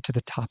related to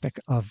the topic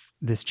of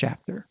this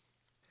chapter.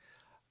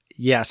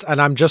 Yes, and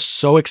I'm just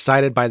so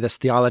excited by this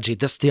theology.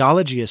 This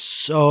theology is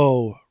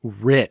so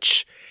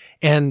rich.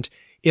 And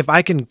if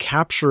I can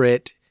capture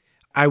it,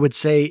 I would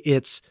say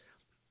it's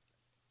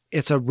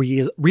a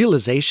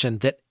realization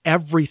that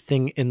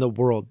everything in the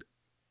world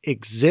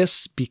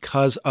exists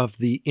because of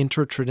the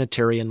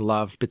intertrinitarian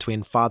love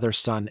between Father,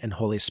 Son, and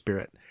Holy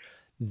Spirit.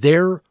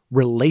 Their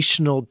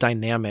relational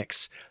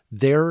dynamics,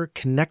 their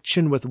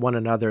connection with one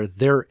another,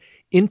 their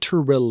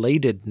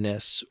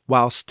interrelatedness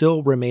while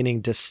still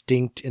remaining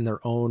distinct in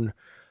their own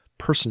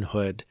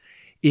personhood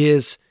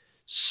is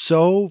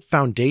so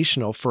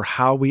foundational for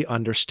how we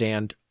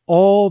understand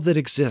all that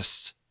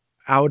exists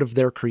out of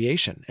their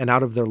creation and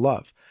out of their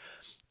love.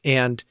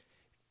 And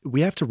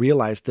we have to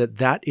realize that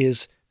that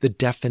is the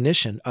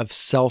definition of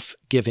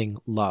self-giving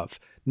love.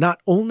 Not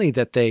only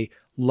that they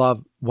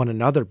love one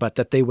another, but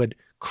that they would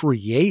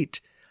create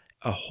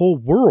a whole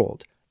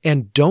world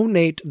and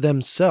donate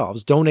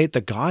themselves, donate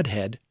the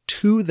Godhead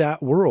to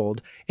that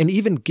world, and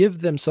even give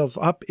themselves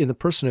up in the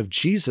person of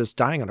Jesus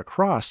dying on a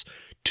cross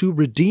to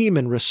redeem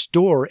and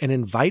restore and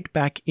invite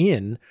back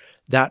in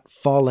that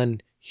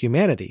fallen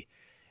humanity.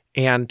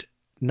 And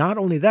not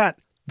only that,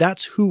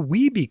 that's who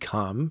we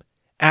become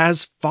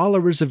as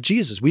followers of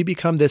Jesus. We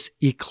become this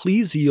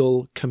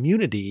ecclesial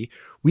community.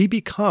 We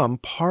become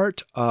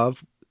part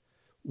of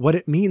what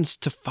it means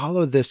to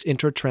follow this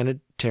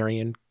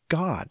intertrinitarian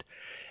God.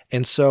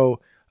 And so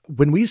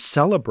when we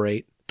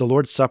celebrate the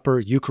Lord's Supper,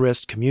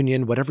 Eucharist,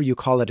 communion, whatever you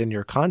call it in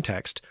your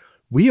context,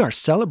 we are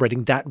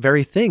celebrating that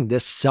very thing,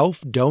 this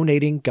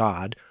self-donating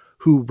God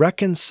who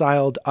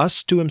reconciled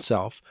us to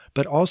himself,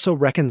 but also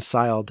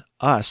reconciled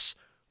us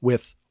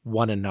with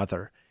one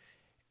another.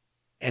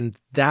 And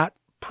that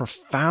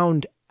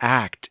profound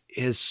act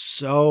is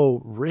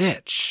so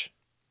rich.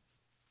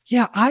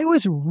 Yeah, I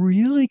was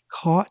really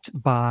caught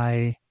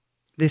by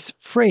this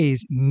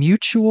phrase,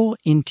 mutual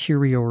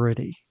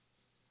interiority.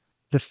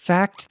 The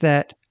fact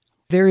that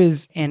there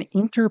is an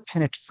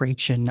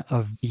interpenetration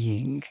of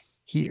being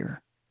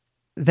here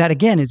that,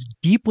 again, is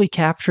deeply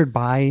captured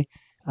by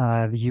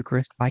the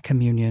Eucharist, by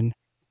communion.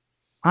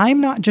 I'm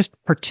not just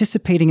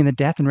participating in the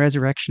death and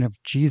resurrection of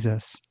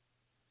Jesus.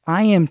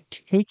 I am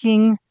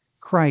taking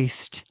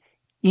Christ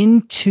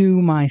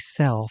into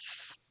myself,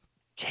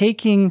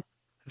 taking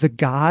the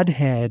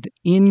Godhead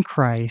in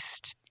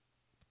Christ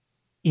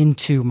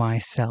into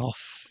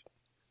myself.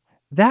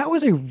 That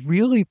was a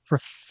really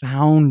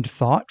profound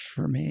thought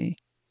for me.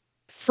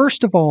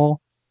 First of all,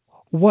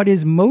 what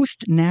is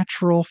most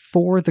natural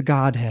for the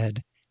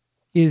Godhead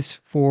is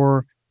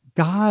for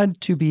God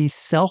to be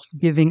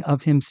self-giving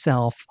of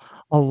himself,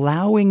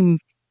 allowing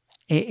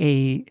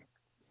a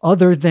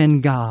other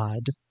than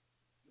God,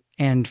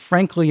 and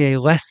frankly a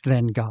less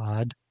than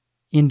God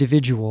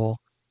individual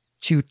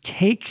to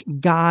take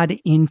God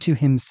into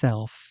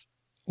himself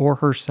or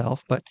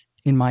herself, but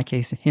in my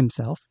case,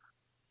 himself.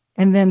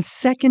 And then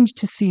second,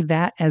 to see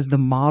that as the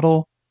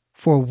model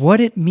for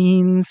what it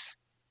means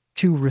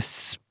to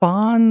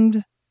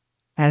respond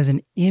as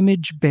an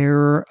image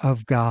bearer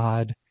of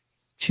God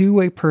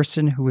to a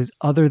person who is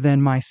other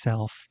than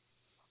myself,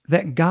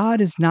 that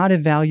God is not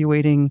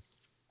evaluating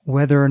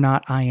whether or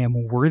not I am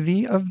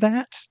worthy of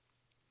that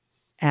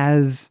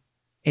as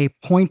a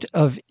point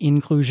of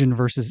inclusion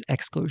versus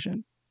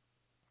exclusion.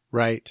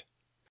 Right.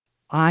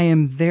 I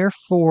am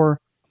therefore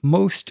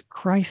most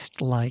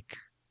Christ-like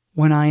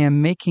when I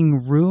am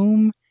making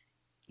room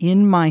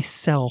in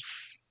myself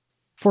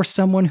for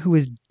someone who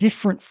is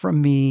different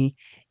from me,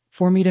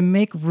 for me to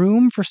make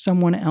room for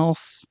someone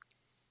else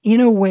in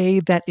a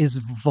way that is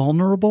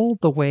vulnerable,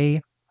 the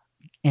way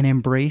an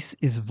embrace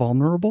is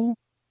vulnerable.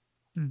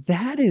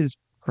 That is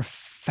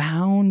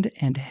profound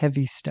and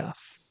heavy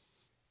stuff.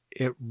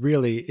 It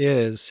really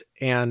is.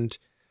 And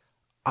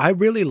I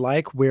really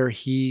like where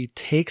he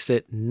takes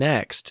it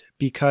next,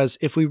 because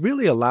if we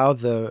really allow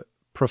the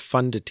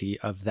profundity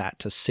of that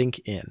to sink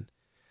in,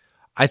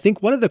 I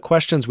think one of the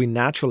questions we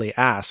naturally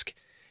ask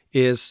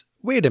is,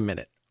 wait a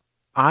minute,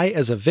 I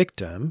as a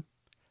victim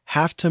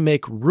have to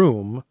make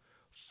room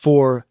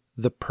for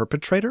the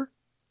perpetrator?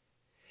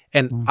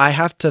 And I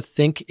have to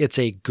think it's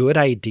a good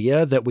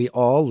idea that we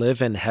all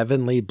live in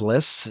heavenly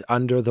bliss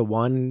under the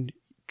one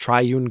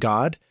triune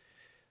God?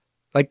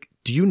 Like,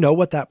 do you know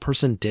what that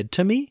person did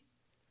to me?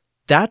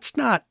 That's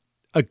not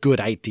a good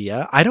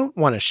idea. I don't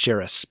want to share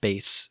a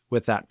space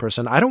with that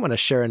person. I don't want to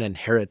share an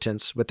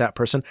inheritance with that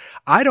person.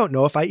 I don't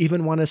know if I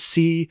even want to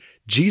see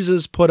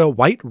Jesus put a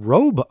white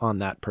robe on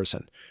that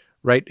person,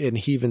 right? And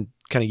he even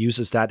kind of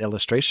uses that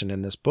illustration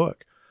in this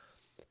book.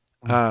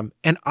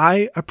 And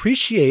I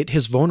appreciate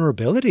his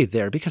vulnerability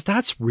there because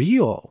that's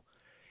real.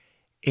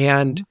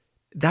 And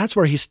that's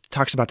where he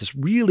talks about this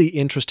really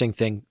interesting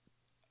thing,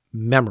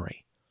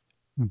 memory.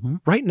 Mm-hmm.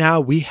 Right now,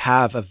 we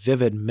have a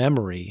vivid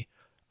memory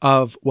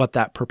of what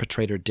that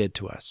perpetrator did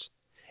to us.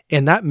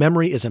 And that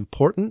memory is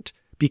important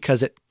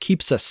because it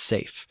keeps us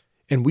safe.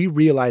 And we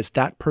realize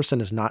that person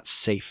is not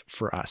safe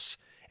for us.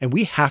 And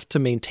we have to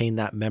maintain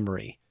that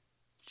memory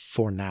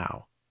for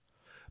now.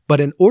 But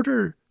in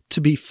order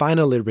to be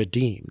finally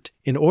redeemed,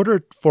 in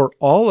order for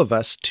all of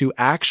us to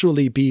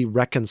actually be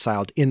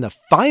reconciled in the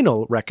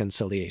final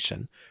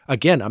reconciliation,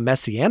 again, a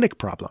messianic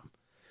problem,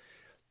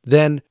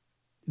 then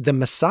the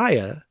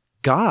Messiah,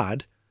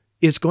 God,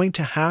 is going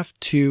to have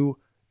to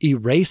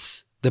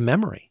erase the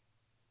memory.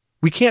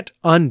 We can't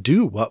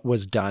undo what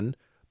was done,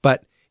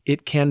 but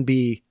it can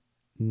be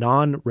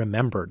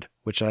non-remembered,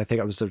 which I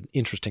think was an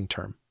interesting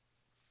term.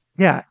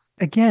 Yeah.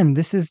 Again,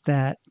 this is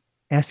that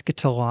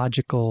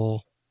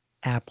eschatological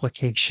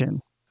application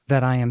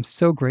that I am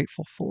so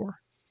grateful for.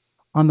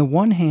 On the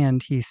one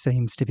hand, he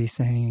seems to be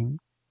saying,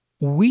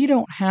 we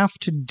don't have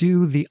to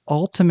do the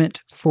ultimate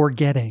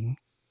forgetting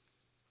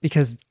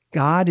because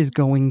God is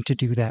going to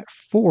do that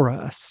for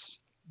us.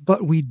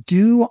 But we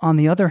do, on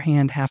the other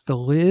hand, have to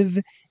live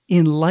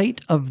in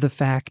light of the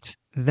fact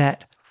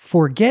that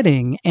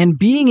forgetting and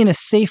being in a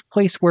safe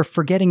place where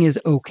forgetting is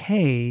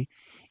okay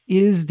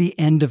is the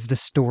end of the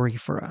story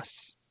for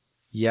us.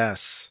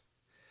 Yes.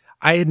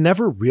 I had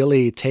never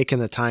really taken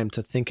the time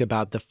to think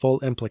about the full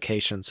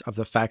implications of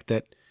the fact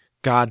that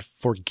God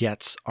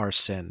forgets our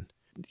sin.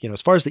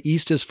 As far as the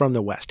east is from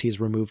the west, he's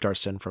removed our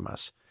sin from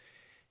us.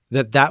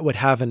 That would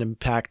have an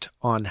impact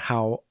on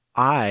how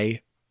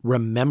I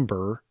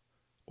remember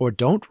or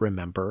don't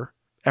remember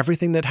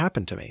everything that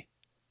happened to me.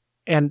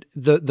 And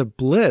the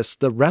bliss,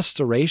 the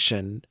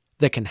restoration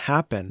that can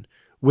happen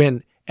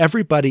when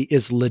everybody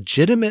is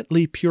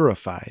legitimately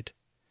purified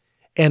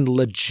and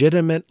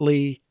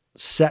legitimately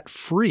set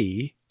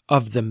free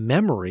of the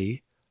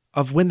memory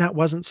of when that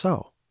wasn't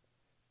so.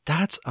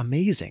 That's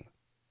amazing.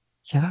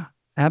 Yeah,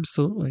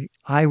 absolutely.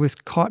 I was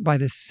caught by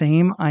the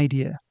same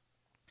idea.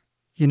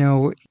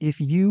 If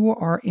you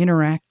are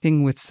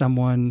interacting with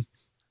someone,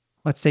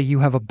 let's say you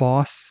have a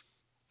boss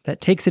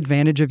that takes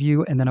advantage of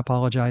you and then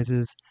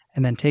apologizes,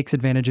 and then takes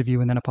advantage of you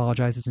and then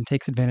apologizes, and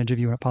takes advantage of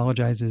you and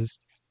apologizes.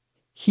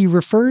 He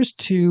refers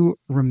to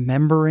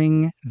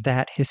remembering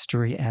that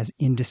history as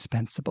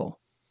indispensable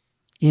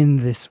in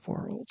this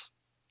world.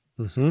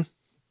 Mm-hmm.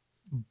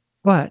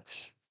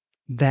 But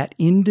that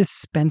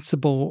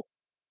indispensable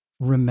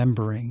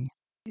remembering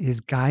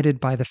is guided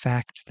by the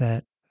fact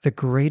that the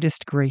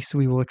greatest grace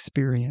we will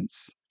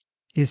experience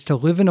is to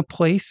live in a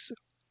place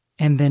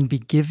and then be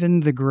given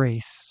the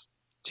grace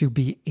to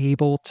be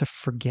able to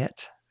forget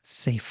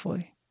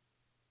safely.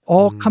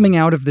 All coming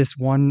out of this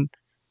one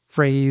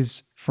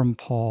phrase from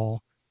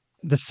Paul,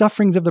 the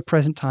sufferings of the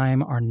present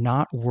time are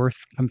not worth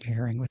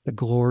comparing with the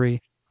glory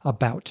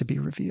about to be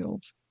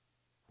revealed.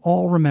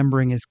 All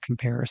remembering is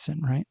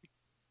comparison, right?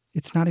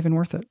 It's not even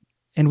worth it.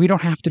 And we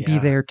don't have to be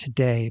there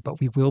today, but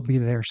we will be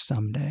there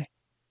someday.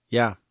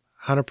 Yeah,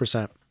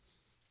 100%.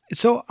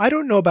 So I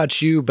don't know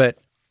about you, but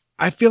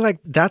I feel like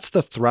that's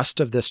the thrust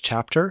of this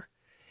chapter.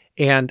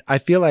 And I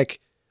feel like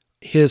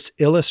his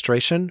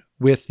illustration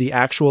with the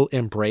actual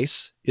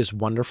embrace is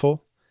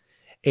wonderful.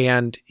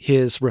 And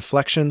his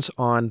reflections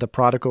on the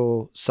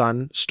prodigal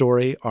son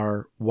story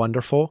are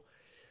wonderful.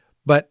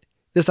 But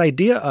this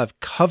idea of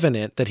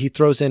covenant that he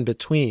throws in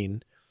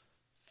between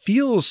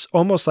feels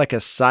almost like a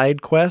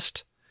side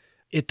quest.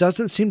 It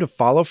doesn't seem to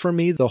follow for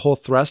me the whole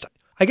thrust.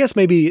 I guess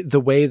maybe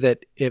the way that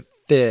it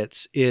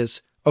fits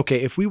is,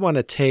 okay, if we want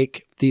to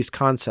take these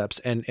concepts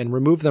and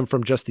remove them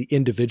from just the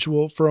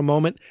individual for a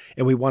moment,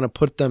 and we want to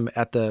put them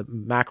at the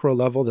macro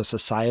level, the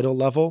societal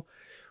level,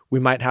 we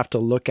might have to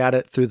look at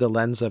it through the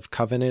lens of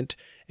covenant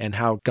and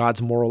how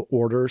God's moral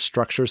order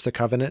structures the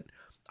covenant.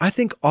 I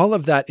think all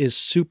of that is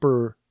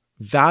super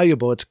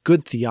valuable. It's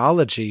good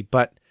theology,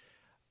 but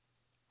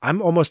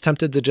I'm almost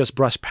tempted to just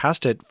brush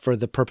past it for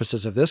the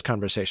purposes of this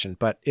conversation.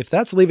 But if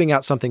that's leaving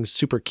out something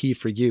super key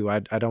for you, I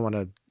don't want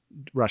to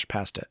rush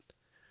past it.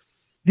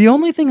 The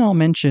only thing I'll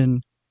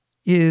mention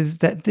is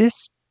that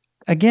this,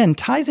 again,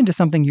 ties into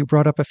something you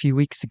brought up a few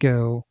weeks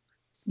ago.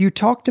 You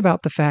talked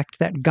about the fact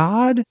that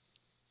God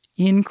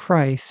in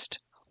Christ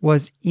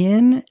was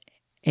in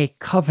a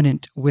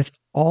covenant with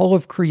all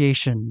of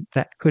creation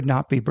that could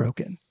not be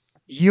broken.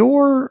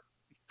 Your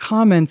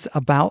comments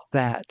about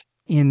that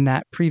in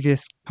that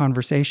previous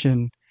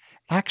conversation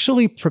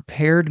actually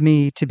prepared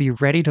me to be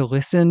ready to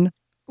listen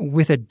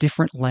with a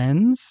different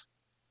lens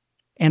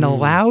and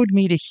allowed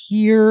me to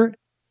hear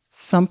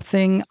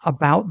something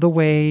about the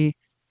way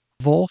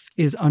Wolf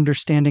is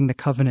understanding the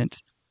covenant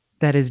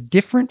that is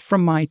different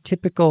from my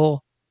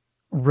typical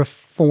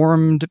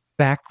Reformed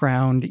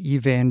background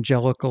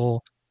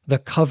evangelical. The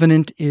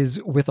covenant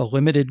is with a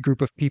limited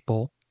group of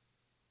people,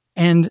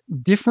 and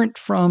different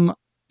from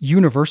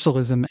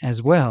universalism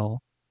as well.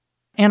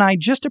 And I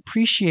just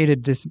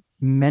appreciated this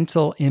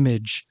mental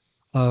image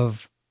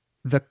of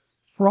the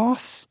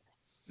cross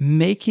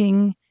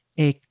making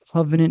a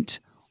covenant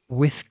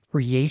with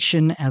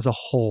creation as a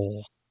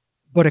whole,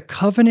 but a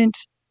covenant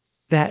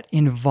that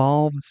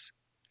involves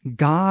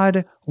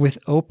God with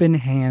open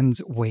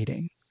hands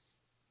waiting.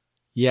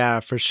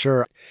 Yeah, for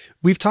sure.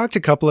 We've talked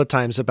a couple of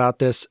times about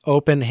this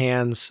open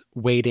hands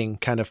waiting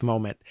kind of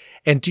moment.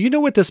 And do you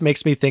know what this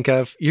makes me think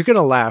of? You're going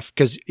to laugh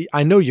because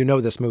I know you know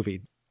this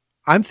movie.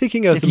 I'm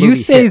thinking of If the you movie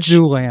say Hitch.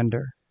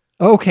 Zoolander,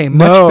 okay,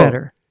 much No.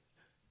 better.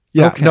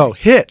 Yeah, Okay. no,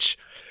 Hitch.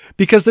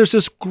 Because there's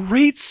this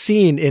great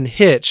scene in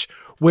Hitch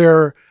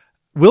where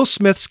Will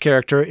Smith's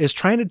character is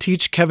trying to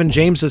teach Kevin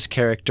James's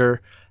character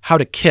how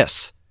to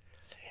kiss.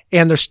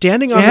 And they're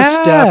standing on the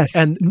step Yes.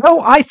 and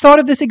No, I thought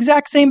of this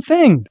exact same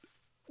thing.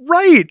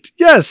 right.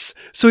 Yes.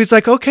 So he's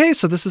like, okay,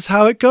 so this is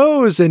how it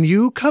goes. And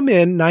you come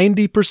in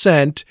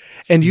 90%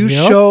 and you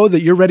Yep. show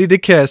that you're ready to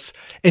kiss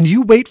and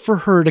you wait for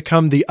her to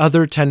come the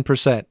other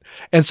 10%.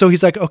 And so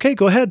he's like, okay,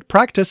 go ahead,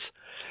 practice.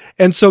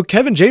 And so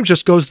Kevin James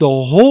just goes the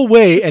whole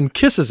way and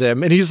kisses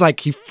him. And he's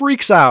like, he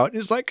freaks out.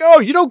 He's like, oh,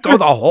 you don't go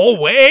the whole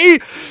way.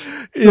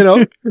 You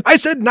know, I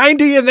said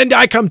 90 and then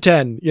I come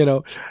 10, you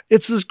know,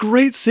 it's this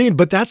great scene,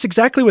 but that's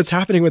exactly what's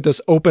happening with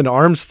this open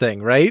arms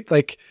thing, right?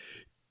 Like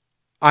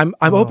I'm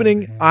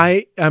opening, man.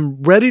 I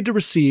am ready to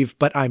receive,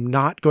 but I'm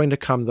not going to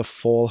come the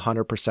full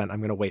 100%. I'm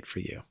going to wait for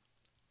you.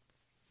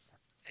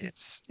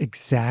 It's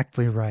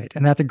exactly right.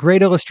 And that's a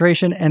great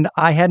illustration. And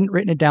I hadn't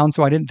written it down,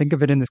 so I didn't think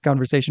of it in this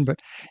conversation. But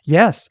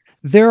yes,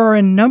 there are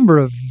a number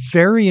of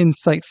very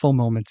insightful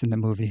moments in the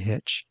movie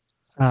Hitch.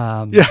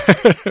 Yeah,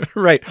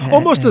 right.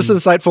 Almost as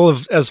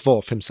insightful as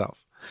Wolf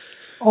himself.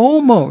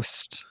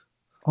 Almost.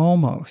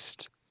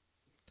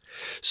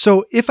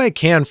 So if I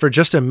can, for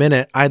just a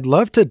minute, I'd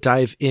love to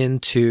dive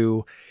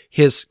into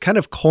his kind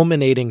of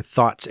culminating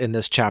thoughts in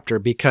this chapter,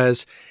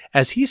 because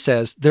as he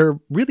says, they're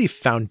really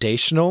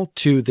foundational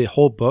to the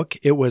whole book.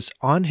 It was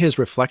on his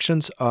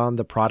reflections on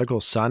the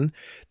prodigal son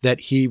that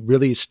he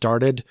really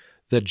started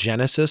the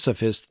genesis of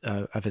his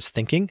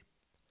thinking.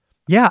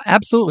 Yeah,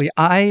 absolutely.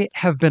 I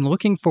have been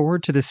looking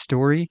forward to this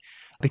story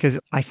because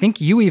I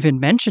think you even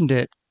mentioned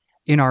it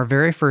in our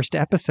very first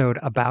episode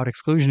about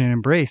Exclusion and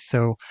Embrace.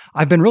 So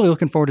I've been really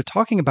looking forward to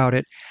talking about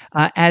it.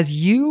 As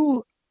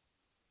you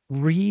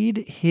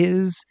read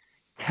his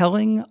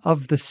telling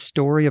of the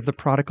story of the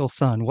prodigal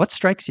son, what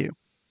strikes you?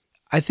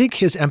 I think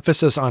his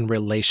emphasis on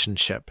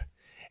relationship,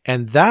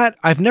 and that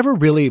I've never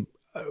really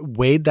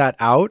weighed that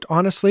out,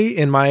 honestly,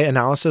 in my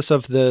analysis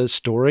of the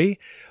story.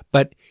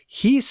 But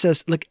he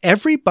says, like,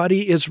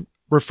 everybody is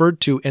referred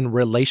to in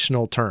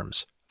relational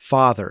terms: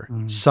 father,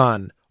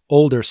 son,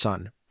 older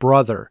son,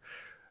 brother,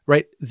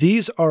 right?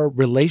 These are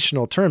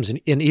relational terms. And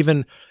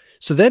even,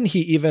 so then he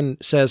even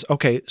says,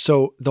 okay,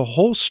 so the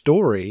whole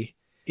story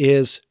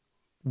is,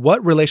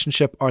 what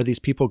relationship are these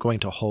people going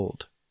to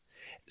hold?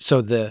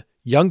 So the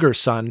younger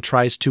son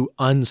tries to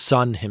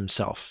unson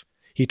himself.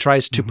 He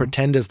tries to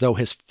pretend as though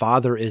his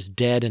father is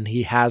dead and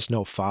he has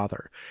no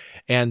father.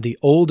 And the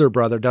older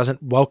brother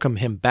doesn't welcome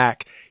him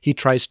back. He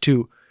tries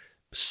to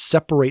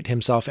separate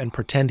himself and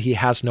pretend he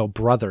has no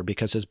brother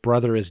because his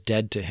brother is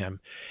dead to him.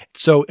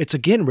 So it's,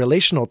 again,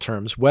 relational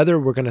terms, whether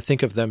we're going to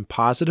think of them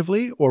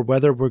positively or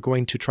whether we're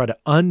going to try to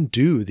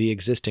undo the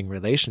existing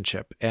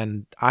relationship.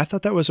 And I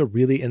thought that was a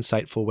really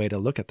insightful way to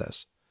look at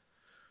this.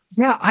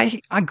 Yeah, I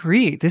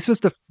agree. This was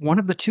one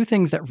of the two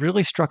things that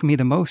really struck me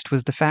the most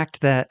was the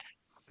fact that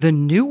the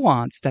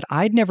nuance that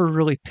I'd never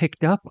really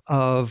picked up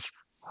of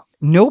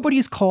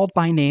nobody's called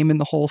by name in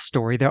the whole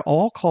story. They're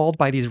all called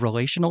by these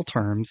relational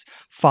terms: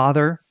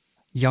 father,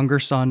 younger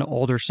son,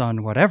 older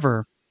son,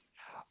 whatever.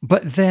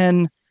 But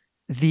then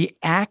the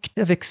act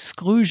of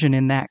exclusion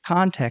in that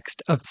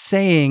context of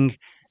saying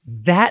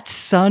that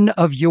son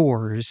of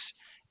yours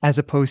as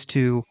opposed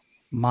to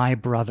my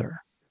brother.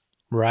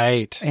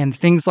 Right. And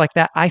things like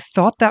that. I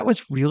thought that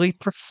was really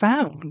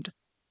profound.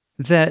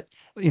 That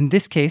in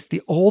this case,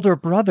 the older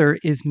brother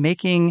is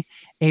making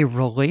a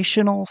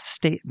relational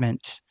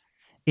statement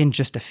in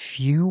just a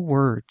few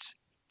words.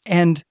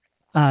 And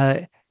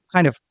kind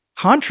of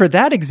contra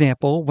that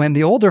example, when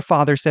the older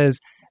father says,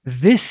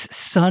 "This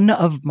son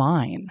of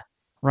mine,"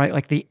 right?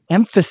 Like the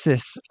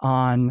emphasis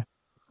on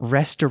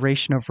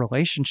restoration of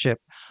relationship.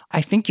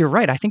 I think you're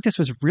right. I think this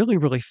was really,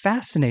 really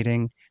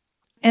fascinating.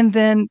 And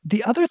then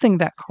the other thing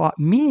that caught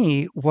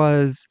me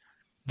was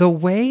the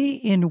way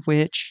in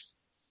which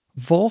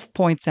Wolf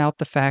points out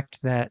the fact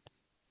that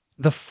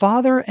the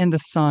father and the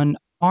son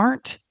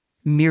aren't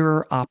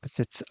mirror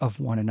opposites of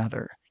one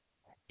another.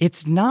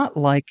 It's not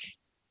like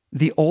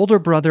the older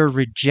brother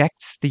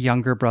rejects the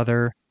younger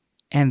brother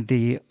and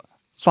the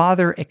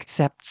father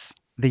accepts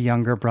the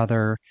younger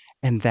brother,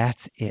 and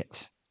that's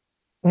it.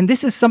 And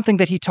this is something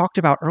that he talked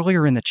about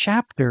earlier in the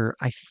chapter,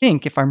 I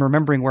think, if I'm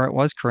remembering where it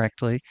was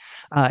correctly.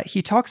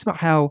 He talks about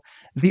how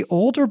the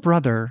older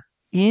brother,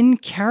 in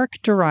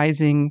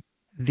characterizing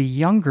the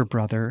younger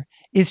brother,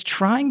 is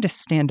trying to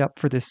stand up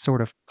for this sort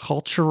of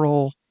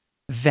cultural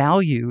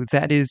value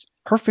that is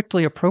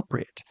perfectly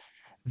appropriate,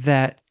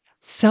 that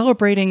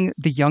celebrating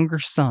the younger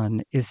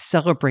son is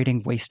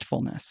celebrating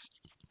wastefulness.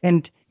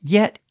 And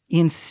yet,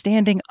 in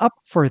standing up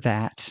for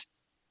that,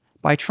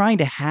 by trying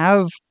to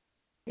have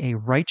a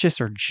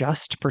righteous or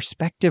just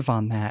perspective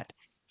on that,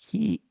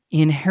 he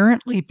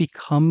inherently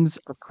becomes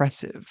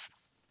oppressive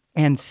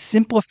and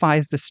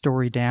simplifies the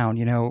story down.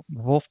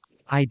 Wolf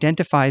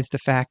identifies the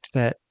fact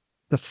that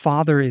the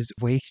father is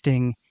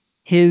wasting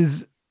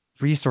his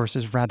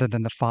resources rather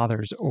than the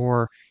father's,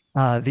 or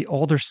the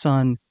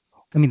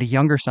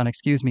younger son,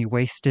 excuse me,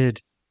 wasted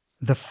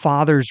the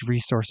father's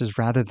resources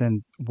rather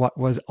than what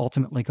was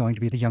ultimately going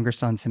to be the younger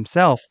son's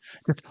himself.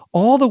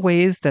 All the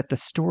ways that the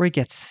story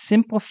gets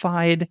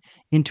simplified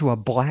into a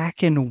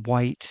black and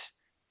white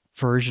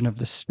version of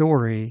the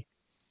story,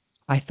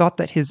 I thought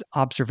that his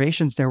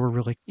observations there were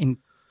really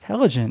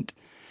intelligent.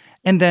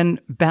 And then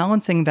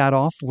balancing that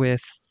off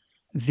with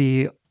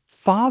the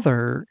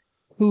father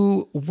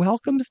who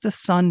welcomes the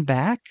son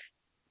back,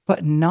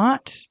 but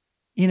not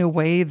in a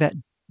way that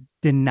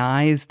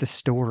denies the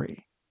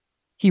story.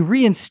 He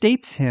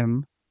reinstates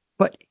him,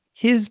 but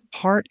his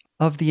part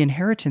of the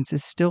inheritance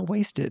is still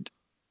wasted.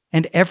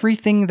 And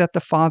everything that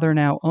the father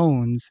now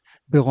owns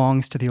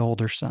belongs to the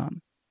older son.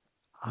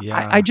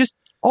 Yeah. I just,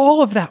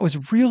 all of that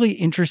was really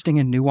interesting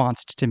and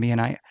nuanced to me.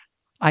 And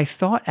I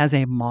thought as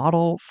a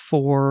model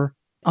for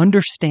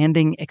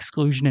understanding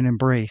exclusion and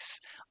embrace,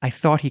 I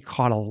thought he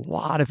caught a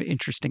lot of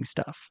interesting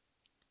stuff.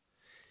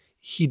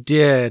 He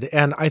did.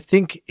 And I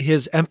think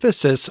his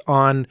emphasis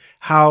on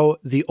how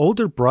the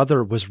older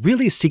brother was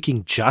really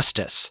seeking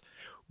justice.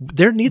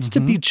 There needs to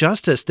be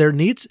justice.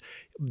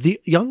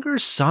 The younger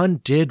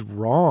son did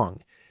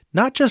wrong,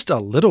 not just a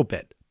little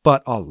bit,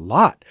 but a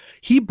lot.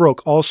 He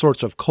broke all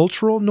sorts of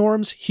cultural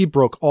norms. He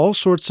broke all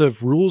sorts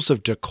of rules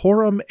of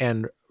decorum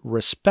and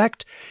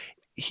respect.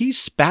 He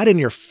spat in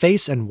your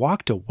face and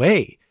walked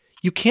away.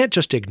 You can't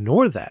just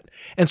ignore that.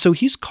 And so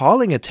he's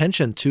calling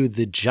attention to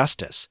the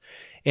justice.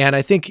 And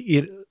I think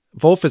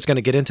Wolf is going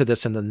to get into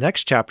this in the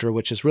next chapter,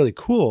 which is really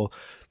cool.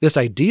 This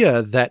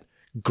idea that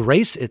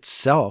grace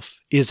itself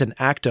is an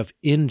act of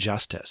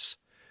injustice.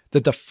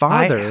 That the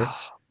father...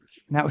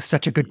 that was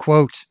such a good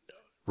quote.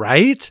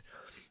 Right?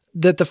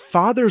 That the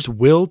father's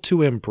will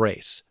to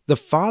embrace, the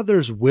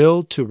father's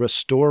will to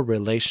restore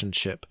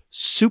relationship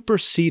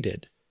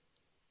superseded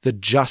the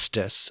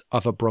justice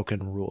of a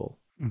broken rule.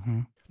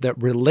 Mm-hmm.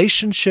 That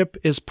relationship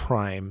is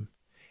prime,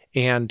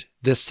 and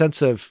this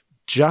sense of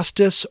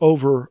justice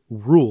over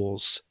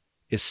rules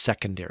is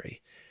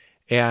secondary.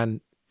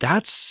 And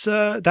that's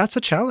a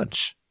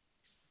challenge.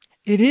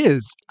 It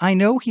is. I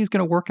know he's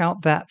going to work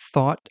out that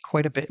thought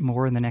quite a bit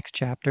more in the next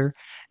chapter.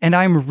 And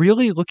I'm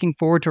really looking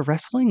forward to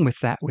wrestling with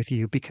that with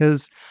you,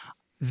 because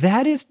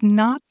that is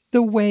not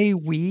the way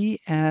we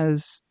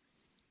as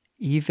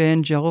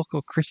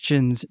evangelical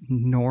Christians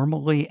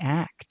normally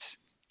act,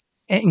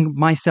 and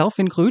myself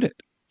included.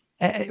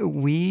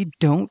 We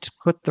don't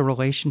put the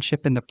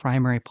relationship in the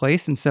primary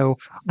place. And so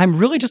I'm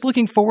really just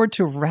looking forward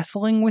to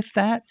wrestling with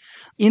that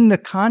in the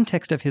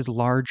context of his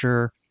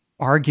larger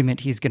argument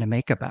he's going to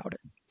make about it.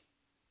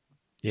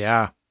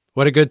 Yeah.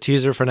 What a good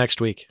teaser for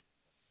next week.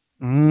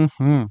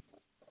 Mm-hmm.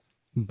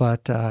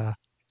 But,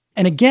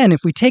 and again, if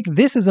we take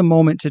this as a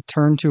moment to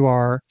turn to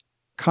our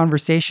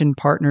conversation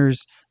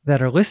partners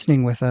that are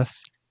listening with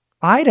us,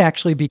 I'd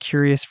actually be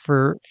curious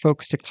for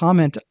folks to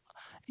comment.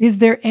 Is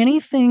there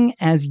anything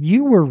as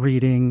you were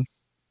reading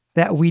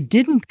that we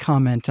didn't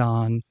comment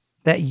on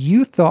that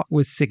you thought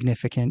was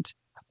significant,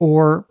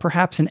 or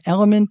perhaps an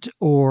element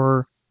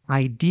or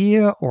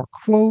idea or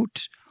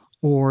quote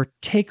or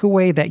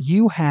takeaway that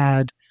you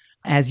had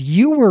as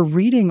you were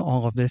reading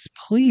all of this?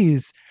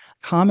 Please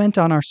comment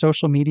on our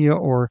social media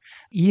or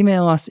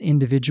email us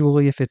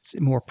individually if it's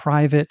more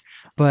private.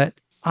 But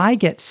I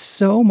get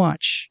so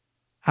much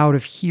out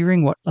of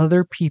hearing what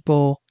other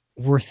people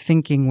were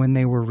thinking when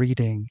they were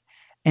reading.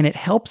 And it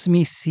helps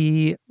me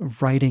see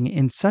writing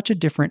in such a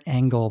different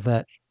angle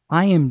that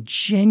I am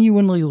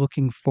genuinely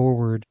looking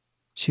forward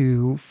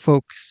to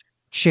folks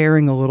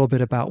sharing a little bit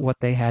about what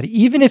they had,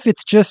 even if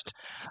it's just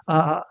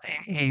a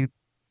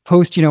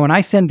post, and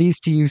I send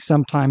these to you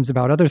sometimes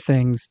about other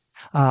things.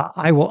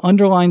 I will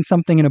underline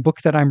something in a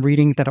book that I'm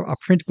reading, a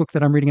print book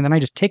that I'm reading, and then I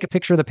just take a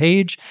picture of the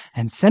page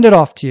and send it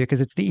off to you,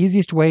 because it's the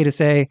easiest way to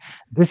say,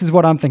 this is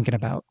what I'm thinking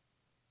about.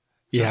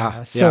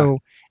 Yeah. So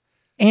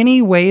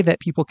any way that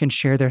people can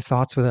share their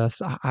thoughts with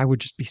us, I would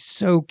just be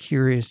so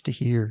curious to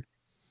hear.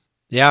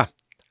 Yeah,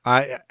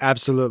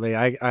 absolutely.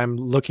 I'm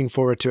looking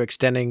forward to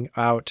extending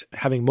out,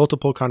 having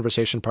multiple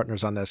conversation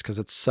partners on this, because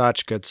it's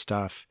such good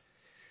stuff.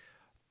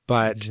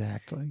 But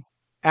exactly,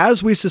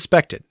 as we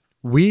suspected,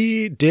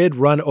 we did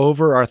run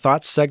over our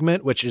thoughts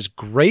segment, which is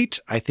great.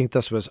 I think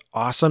this was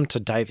awesome to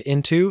dive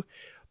into,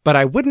 but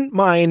I wouldn't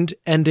mind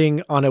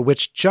ending on a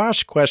Which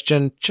Josh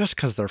question just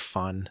because they're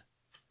fun.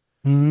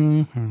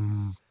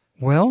 Mm-hmm.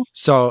 Well,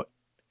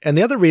 and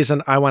the other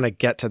reason I want to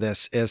get to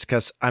this is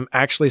because I'm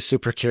actually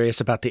super curious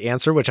about the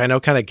answer, which I know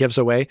kind of gives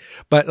away,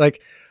 but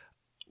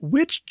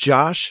which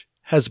Josh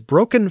has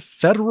broken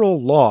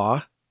federal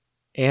law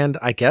and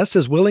I guess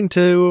is willing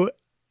to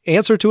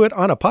answer to it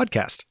on a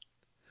podcast?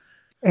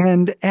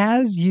 And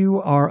as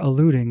you are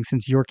alluding,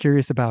 since you're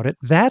curious about it,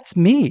 that's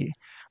me.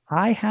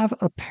 I have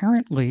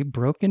apparently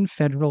broken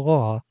federal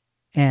law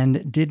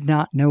and did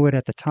not know it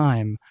at the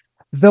time,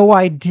 though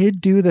I did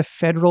do the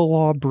federal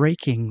law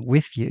breaking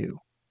with you.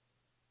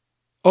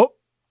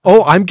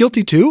 Oh, I'm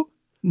guilty too?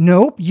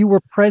 Nope, you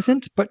were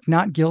present, but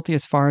not guilty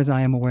as far as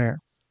I am aware.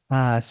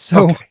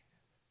 Okay.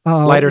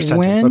 Lighter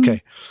sentence.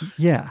 Okay.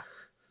 Yeah.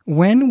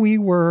 When we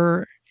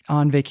were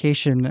on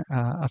vacation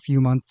a few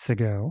months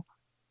ago,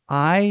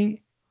 I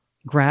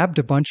grabbed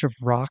a bunch of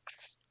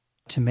rocks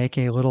to make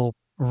a little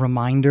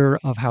reminder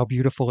of how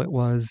beautiful it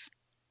was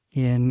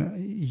in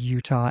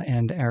Utah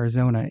and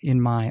Arizona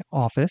in my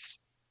office.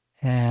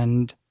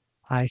 And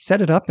I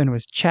set it up and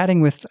was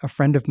chatting with a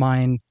friend of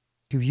mine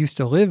who used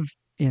to live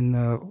in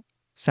the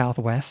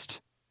Southwest.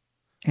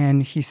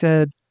 And he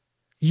said,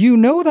 "You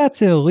know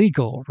that's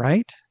illegal,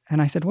 right?"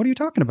 And I said, "What are you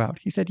talking about?"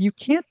 He said, "You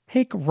can't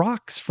take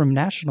rocks from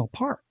national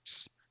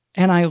parks."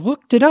 And I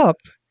looked it up,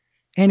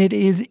 and it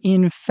is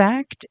in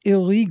fact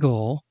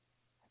illegal.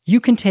 You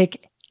can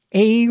take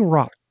a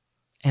rock,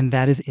 and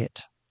that is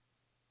it.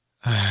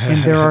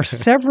 And there are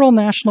several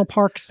national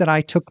parks that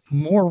I took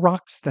more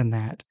rocks than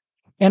that.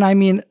 And I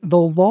mean, the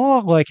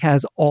law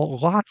has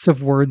lots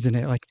of words in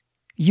it. Like,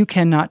 you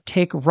cannot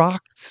take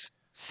rocks,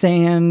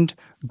 sand,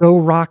 go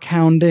rock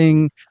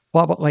hounding,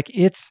 blah, blah. Like,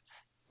 it's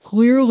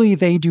clearly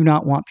they do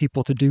not want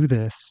people to do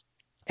this.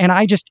 And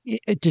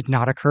it did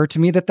not occur to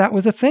me that that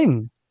was a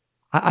thing.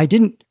 I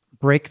didn't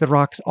break the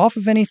rocks off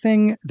of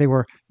anything. They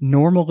were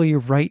normally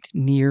right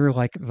near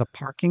the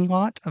parking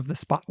lot of the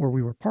spot where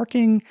we were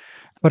parking.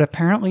 But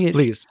apparently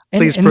Please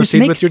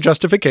proceed with your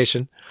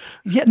justification.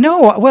 Yeah,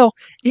 no, well,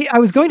 I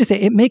was going to say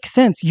it makes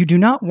sense. You do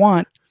not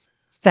want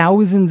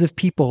thousands of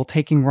people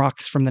taking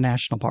rocks from the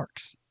national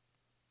parks.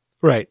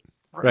 Right.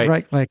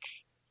 Like,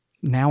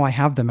 now I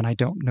have them and I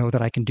don't know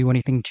that I can do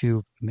anything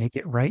to make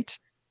it right.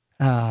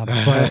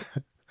 But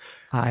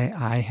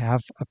I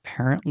have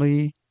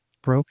apparently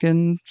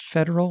broken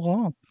federal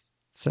law.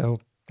 So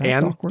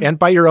that's awkward. And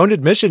by your own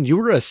admission, you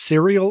were a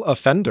serial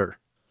offender.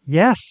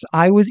 Yes,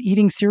 I was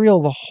eating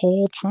cereal the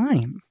whole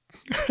time.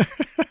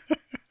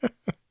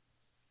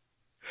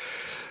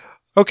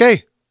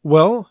 Okay,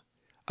 well,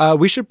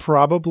 we should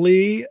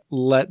probably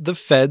let the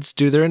feds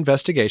do their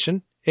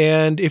investigation.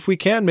 And if we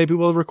can, maybe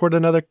we'll record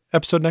another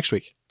episode next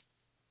week.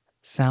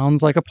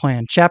 Sounds like a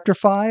plan. Chapter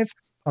 5,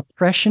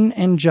 Oppression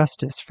and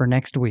Justice for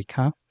next week,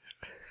 huh?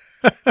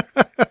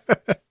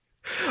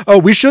 Oh,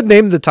 we should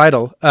name the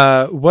title.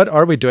 What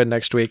are we doing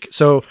next week?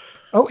 So,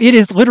 it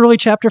is literally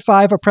Chapter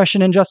 5,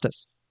 Oppression and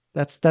Justice.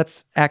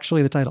 That's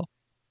actually the title.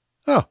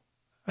 Oh,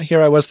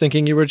 here I was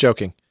thinking you were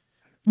joking.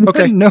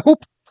 Okay.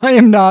 Nope, I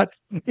am not.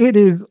 It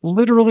is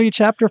literally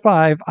Chapter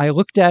 5. I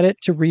looked at it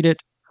to read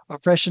it,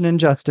 Oppression and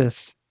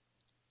Justice,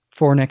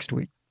 for next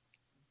week.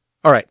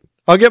 All right.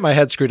 I'll get my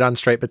head screwed on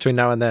straight between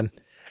now and then.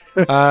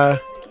 Yeah.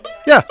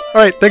 All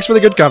right. Thanks for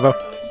the good convo.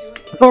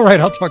 All right.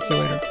 I'll talk to you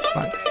later.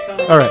 Bye.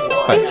 All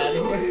right. Bye.